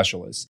incorporating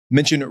specialist.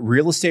 Mention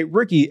Real Estate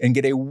Rookie and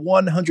get a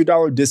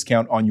 $100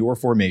 discount on your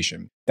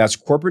formation. That's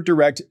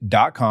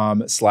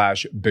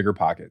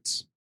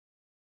corporatedirect.com/biggerpockets.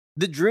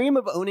 The dream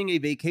of owning a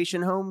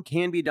vacation home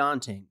can be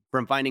daunting.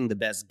 From finding the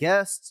best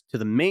guests, to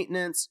the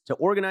maintenance, to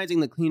organizing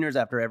the cleaners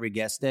after every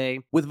guest day.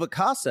 With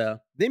Vacasa,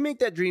 they make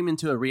that dream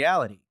into a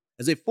reality.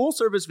 As a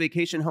full-service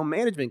vacation home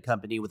management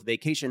company with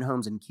vacation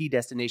homes in key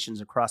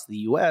destinations across the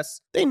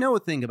U.S., they know a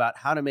thing about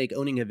how to make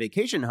owning a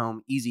vacation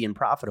home easy and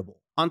profitable.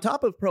 On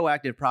top of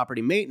proactive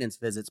property maintenance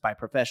visits by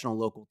professional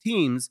local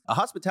teams, a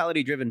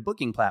hospitality-driven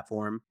booking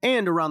platform,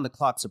 and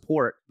around-the-clock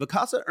support,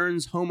 Vacasa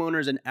earns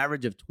homeowners an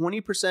average of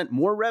 20%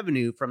 more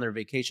revenue from their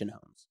vacation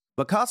homes.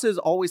 Vacasa is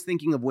always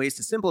thinking of ways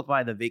to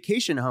simplify the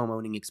vacation home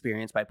owning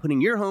experience by putting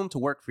your home to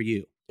work for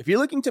you. If you're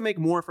looking to make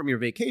more from your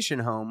vacation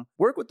home,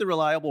 work with the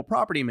reliable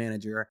property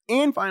manager,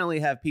 and finally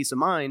have peace of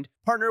mind,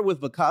 partner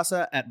with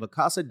Vacasa at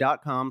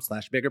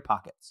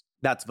vacasa.com/biggerpockets.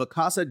 That's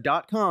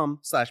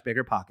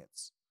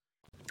vacasa.com/biggerpockets.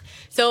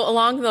 So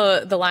along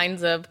the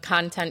lines of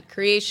content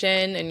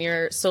creation and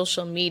your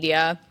social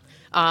media,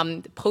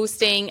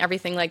 posting,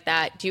 everything like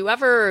that, do you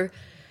ever,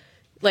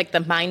 like the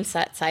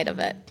mindset side of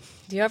it,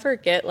 do you ever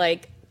get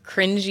like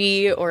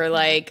cringy or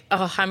like,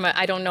 oh,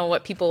 I don't know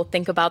what people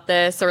think about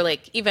this, or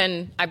like,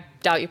 even, I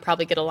doubt you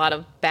probably get a lot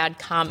of bad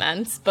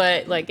comments,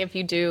 but like if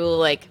you do,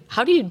 like,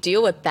 how do you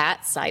deal with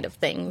that side of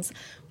things?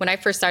 When I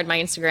first started my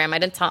Instagram, I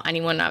didn't tell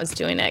anyone I was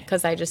doing it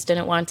because I just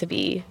didn't want to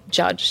be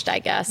judged, I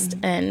guess.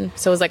 Mm-hmm. And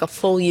so it was like a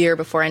full year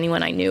before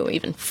anyone I knew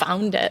even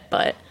found it.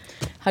 But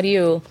how do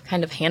you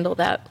kind of handle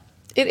that?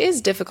 It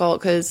is difficult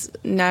because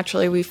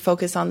naturally we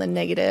focus on the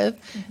negative.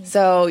 Mm-hmm.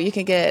 So you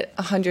can get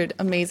 100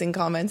 amazing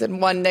comments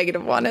and one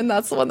negative one, and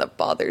that's the one that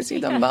bothers you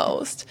the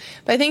most.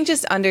 But I think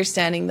just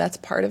understanding that's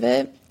part of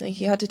it.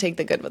 Like, you have to take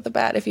the good with the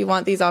bad. If you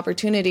want these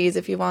opportunities,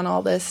 if you want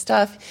all this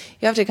stuff,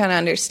 you have to kind of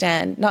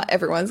understand not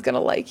everyone's going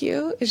to like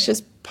you. It's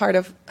just part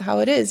of how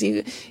it is.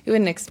 You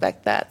wouldn't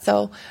expect that.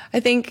 So I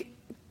think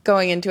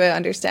going into it,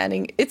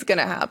 understanding it's going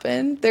to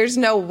happen. There's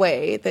no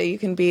way that you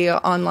can be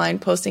online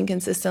posting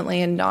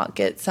consistently and not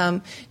get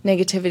some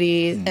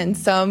negativity and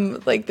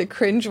some like the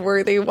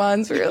cringe-worthy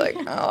ones where you're like,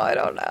 oh, I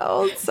don't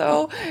know.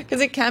 So,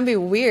 because it can be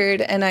weird.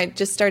 And I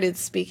just started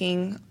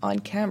speaking on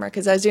camera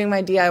because I was doing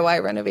my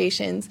DIY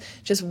renovations,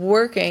 just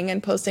working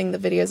and posting the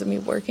videos of me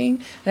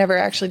working. I never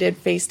actually did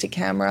face to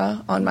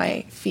camera on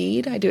my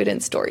feed. I do it in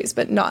stories,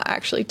 but not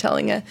actually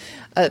telling a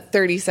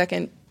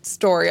 30-second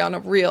story on a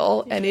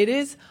reel. And it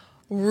is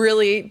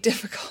really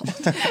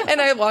difficult.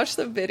 And I watched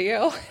the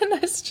video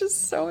and it's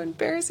just so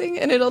embarrassing.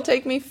 And it'll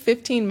take me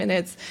 15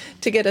 minutes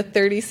to get a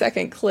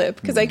 30-second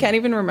clip because I can't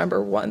even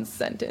remember one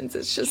sentence.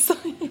 It's just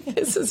like,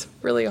 this is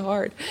really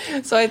hard.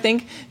 So I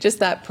think just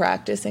that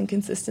practice and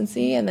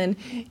consistency. And then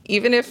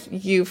even if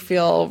you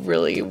feel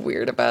really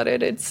weird about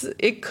it,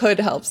 it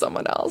could help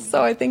someone else.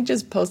 So I think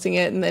just posting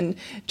it and then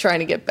trying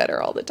to get better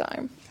all the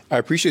time. I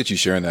appreciate you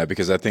sharing that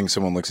because I think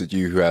someone looks at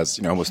you who has,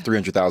 almost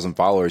 300,000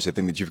 followers. I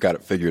think that you've got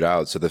it figured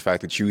out. So the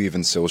fact that you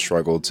even still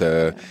struggle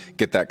to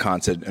get that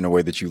content in a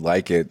way that you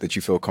like it, that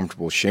you feel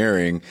comfortable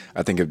sharing,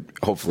 I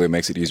think hopefully it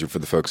makes it easier for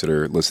the folks that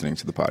are listening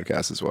to the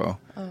podcast as well.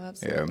 Oh,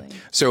 absolutely. Yeah.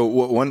 So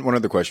one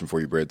other question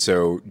for you, Britt.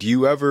 So do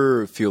you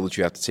ever feel that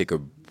you have to take a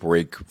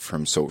break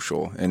from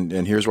social? And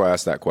here's why I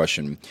asked that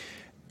question.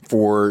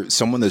 For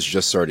someone that's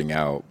just starting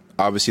out,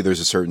 obviously, there's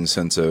a certain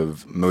sense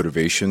of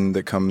motivation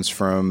that comes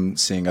from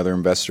seeing other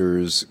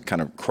investors kind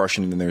of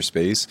crushing it in their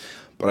space.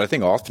 But I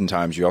think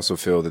oftentimes you also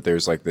feel that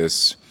there's like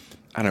this,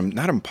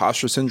 not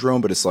imposter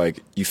syndrome, but it's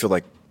like you feel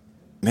like,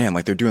 man,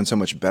 like they're doing so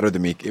much better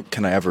than me.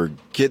 Can I ever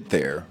get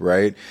there,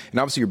 right? And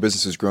obviously your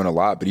business has grown a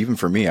lot, but even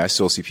for me, I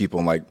still see people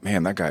and like,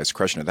 man, that guy's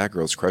crushing it. That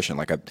girl's crushing it.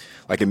 Like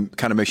it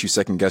kind of makes you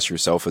second guess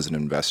yourself as an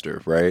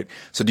investor, right?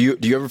 So do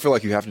you ever feel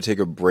like you have to take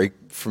a break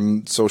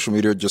from social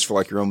media just for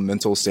like your own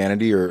mental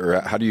sanity,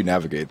 or how do you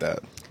navigate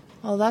that?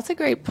 Well, that's a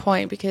great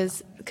point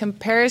because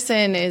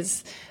comparison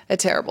is a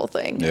terrible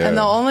thing. Yeah. And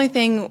the only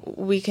thing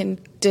we can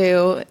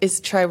do is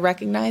try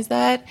recognize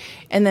that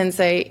and then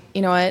say,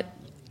 you know what?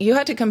 You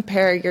had to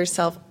compare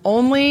yourself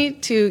only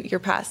to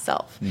your past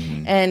self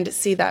and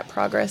see that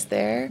progress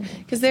there.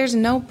 Because there's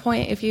no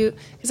point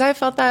because I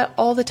felt that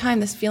all the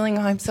time, this feeling,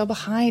 oh, I'm so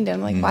behind. And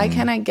I'm like, why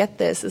can't I get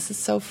this? This is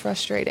so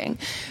frustrating.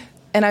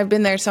 And I've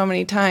been there so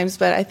many times,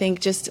 but I think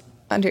just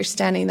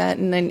understanding that.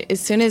 And then as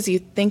soon as you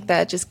think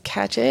that, just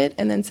catch it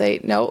and then say,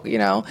 no,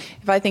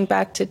 if I think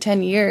back to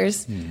 10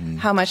 years,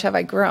 how much have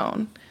I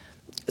grown?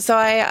 So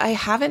I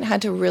haven't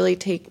had to really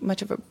take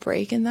much of a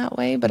break in that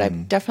way, but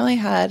I've definitely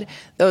had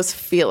those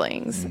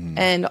feelings.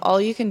 And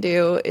all you can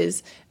do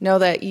is know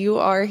that you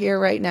are here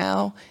right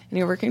now and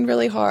you're working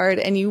really hard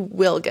and you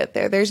will get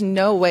there. There's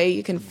no way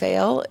you can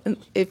fail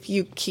if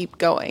you keep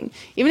going.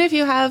 Even if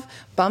you have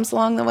bumps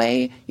along the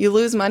way, you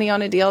lose money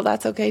on a deal,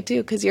 that's okay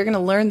too, because you're going to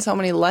learn so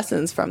many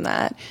lessons from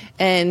that.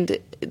 And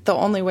the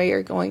only way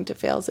you're going to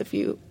fail is if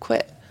you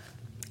quit.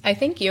 I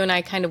think you and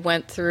I kind of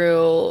went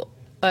through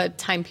a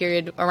time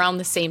period around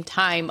the same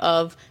time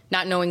of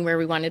not knowing where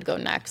we wanted to go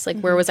next.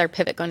 Like, where was our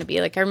pivot going to be?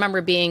 Like, I remember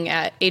being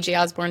at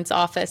AJ Osborne's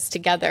office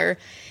together,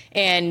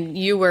 and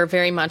you were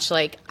very much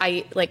like,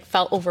 I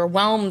felt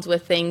overwhelmed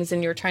with things,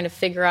 and you were trying to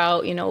figure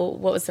out,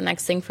 what was the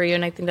next thing for you.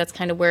 And I think that's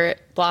kind of where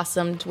it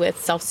blossomed with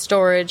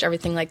self-storage,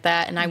 everything like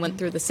that. And I went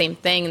through the same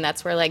thing, and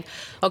that's where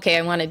okay,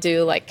 I want to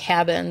do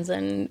cabins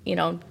and,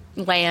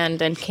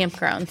 land and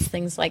campgrounds,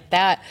 things like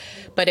that.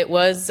 But it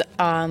was,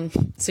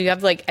 so you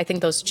have I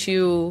think those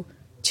two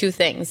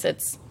things.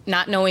 It's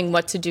not knowing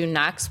what to do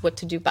next, what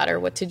to do better,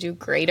 what to do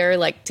greater,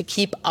 to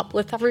keep up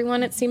with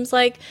everyone, it seems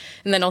like.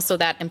 And then also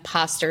that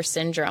imposter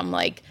syndrome,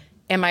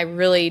 am I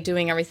really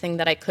doing everything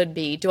that I could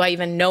be? Do I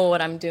even know what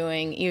I'm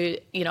doing?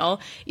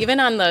 Even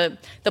on the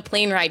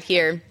plane ride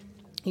here,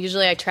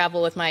 usually I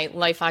travel with my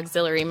life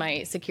auxiliary,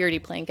 my security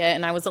blanket,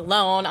 and I was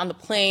alone on the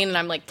plane, and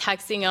I'm like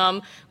texting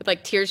him with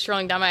like tears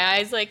rolling down my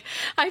eyes. Like,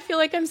 I feel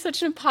like I'm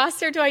such an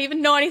imposter. Do I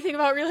even know anything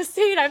about real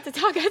estate? I have to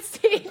talk on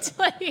stage.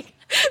 Like,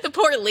 the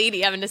poor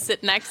lady having to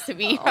sit next to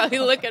me, probably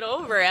looking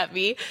over at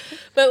me.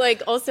 But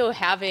like also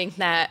having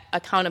that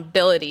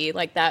accountability,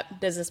 like that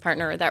business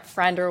partner or that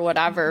friend or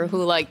whatever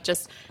who like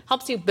just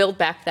helps you build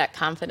back that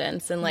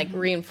confidence and like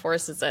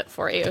reinforces it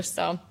for you.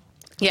 So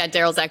yeah,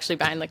 Daryl's actually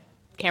behind the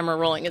camera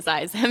rolling his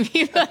eyes at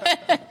me.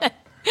 But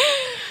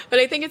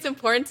I think it's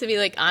important to be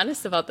like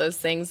honest about those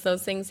things.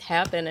 Those things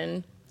happen,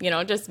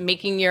 and just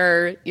making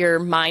your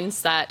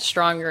mindset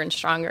stronger and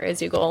stronger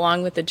as you go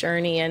along with the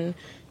journey, and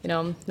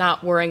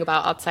not worrying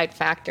about outside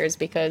factors,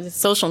 because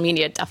social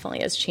media definitely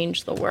has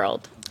changed the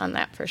world on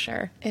that for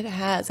sure. It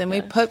has. And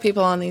we put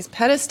people on these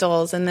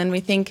pedestals, and then we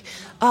think,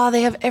 oh,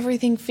 they have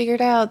everything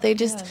figured out. They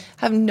just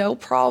have no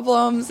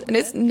problems. And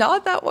it's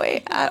not that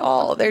way at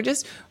all. They're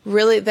just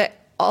really that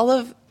all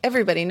of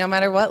everybody, no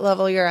matter what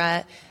level you're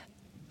at,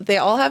 they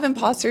all have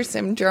imposter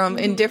syndrome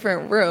in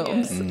different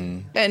rooms.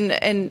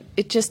 And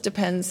it just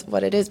depends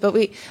what it is. But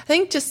I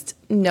think just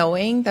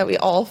knowing that we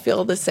all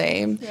feel the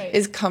same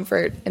is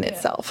comfort in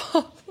itself.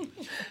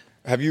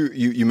 Have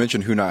you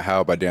mentioned Who Not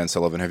How by Dan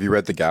Sullivan. Have you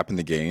read The Gap and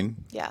the Gain?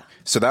 Yeah.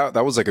 So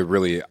that was like a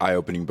really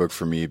eye-opening book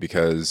for me,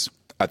 because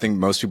I think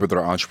most people that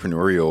are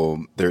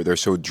entrepreneurial, they're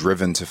so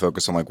driven to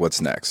focus on like what's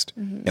next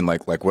and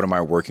like what am I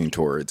working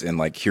towards, and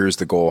like here's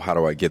the goal, how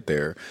do I get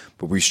there?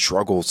 But we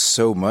struggle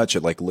so much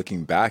at like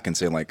looking back and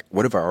saying like,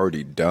 what have I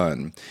already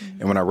done?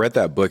 And when I read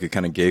that book, it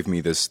kind of gave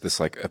me this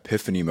like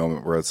epiphany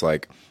moment where it's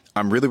like,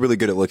 I'm really, really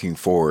good at looking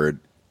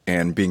forward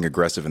and being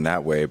aggressive in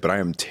that way, but I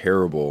am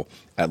terrible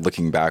at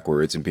looking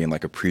backwards and being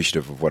like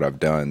appreciative of what I've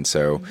done.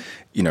 So,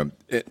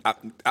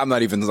 I'm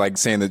not even like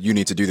saying that you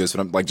need to do this,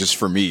 but I'm like, just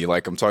for me,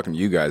 like I'm talking to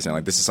you guys, and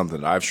like this is something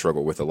that I've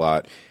struggled with a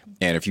lot.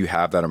 And if you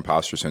have that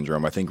imposter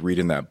syndrome, I think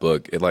reading that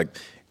book,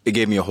 it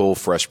gave me a whole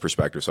fresh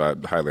perspective. So I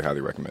highly,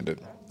 highly recommend it.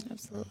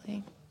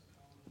 Absolutely.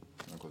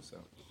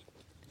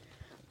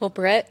 Well,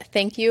 Britt,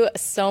 thank you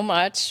so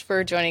much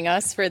for joining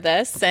us for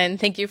this, and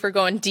thank you for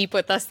going deep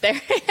with us there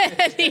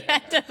at the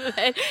end of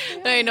it.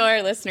 I know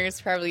our listeners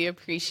probably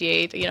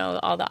appreciate,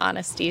 all the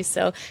honesty.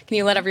 So can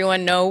you let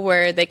everyone know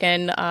where they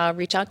can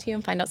reach out to you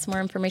and find out some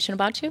more information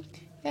about you?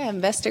 Yeah,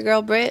 Investor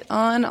Girl Britt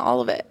on all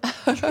of it.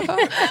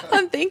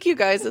 And thank you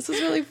guys. This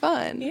was really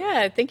fun.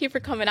 Yeah, thank you for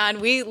coming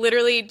on. We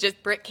literally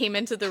Britt came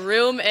into the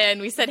room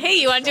and we said, hey,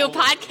 you want to do a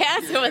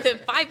podcast? And within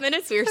 5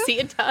 minutes, we were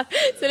sitting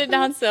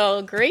down.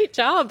 So great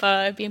job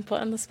being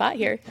put on the spot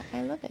here.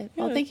 I love it.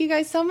 Well, thank you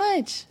guys so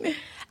much.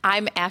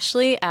 I'm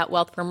Ashley at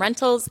Wealth from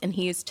Rentals, and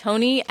he's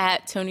Tony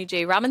at Tony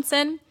J.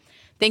 Robinson.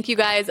 Thank you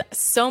guys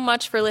so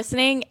much for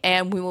listening,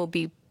 and we will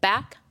be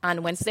back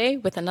on Wednesday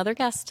with another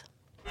guest.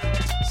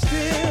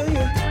 Still you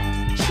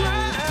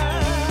try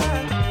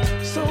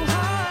so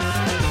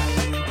hard,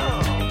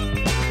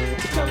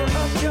 cover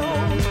up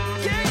your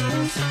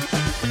games,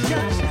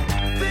 got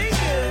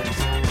fingers,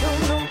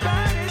 don't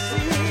nobody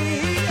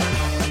see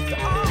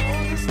all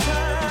this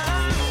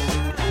time.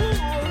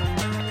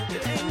 Ooh,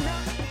 it ain't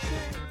nothing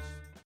changed.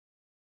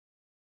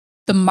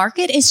 The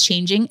market is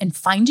changing, and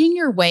finding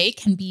your way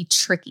can be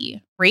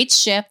tricky. Rates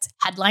shift,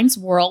 headlines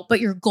whirl, but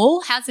your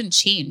goal hasn't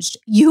changed.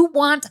 You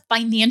want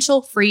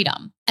financial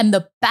freedom. And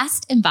the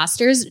best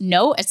investors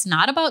know it's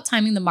not about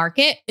timing the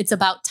market, it's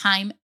about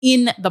time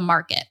in the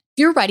market. If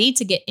you're ready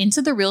to get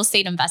into the real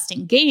estate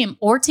investing game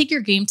or take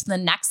your game to the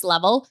next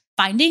level,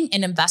 finding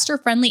an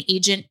investor-friendly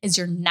agent is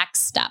your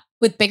next step.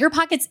 With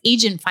BiggerPockets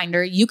Agent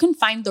Finder, you can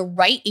find the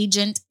right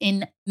agent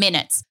in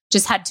minutes.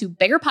 Just head to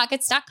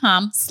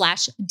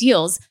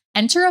biggerpockets.com/deals.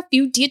 Enter a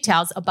few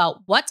details about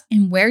what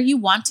and where you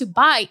want to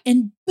buy,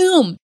 and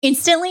boom,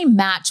 instantly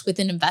match with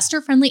an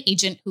investor-friendly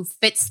agent who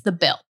fits the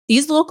bill.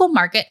 These local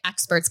market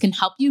experts can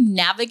help you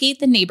navigate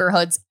the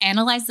neighborhoods,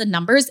 analyze the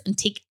numbers, and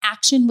take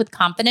action with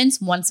confidence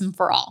once and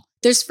for all.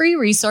 There's free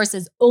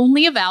resources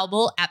only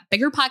available at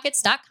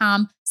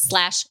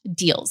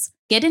biggerpockets.com/deals.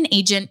 Get an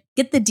agent,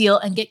 get the deal,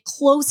 and get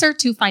closer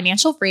to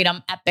financial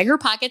freedom at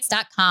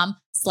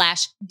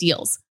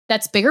biggerpockets.com/deals.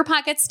 That's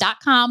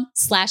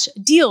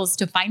biggerpockets.com/deals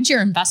to find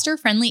your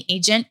investor-friendly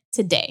agent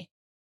today.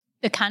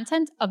 The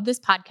content of this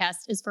podcast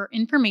is for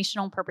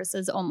informational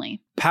purposes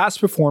only.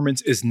 Past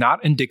performance is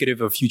not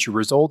indicative of future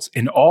results,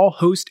 and all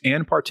host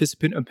and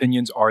participant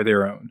opinions are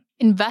their own.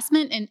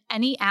 Investment in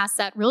any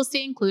asset, real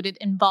estate included,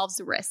 involves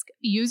risk.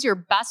 Use your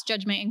best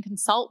judgment and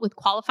consult with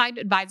qualified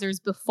advisors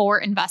before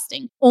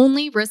investing.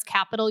 Only risk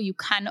capital you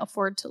can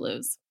afford to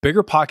lose.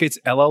 BiggerPockets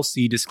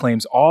LLC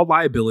disclaims all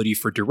liability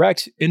for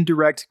direct,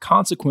 indirect,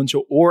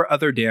 consequential, or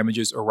other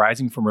damages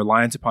arising from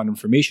reliance upon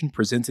information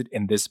presented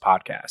in this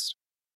podcast.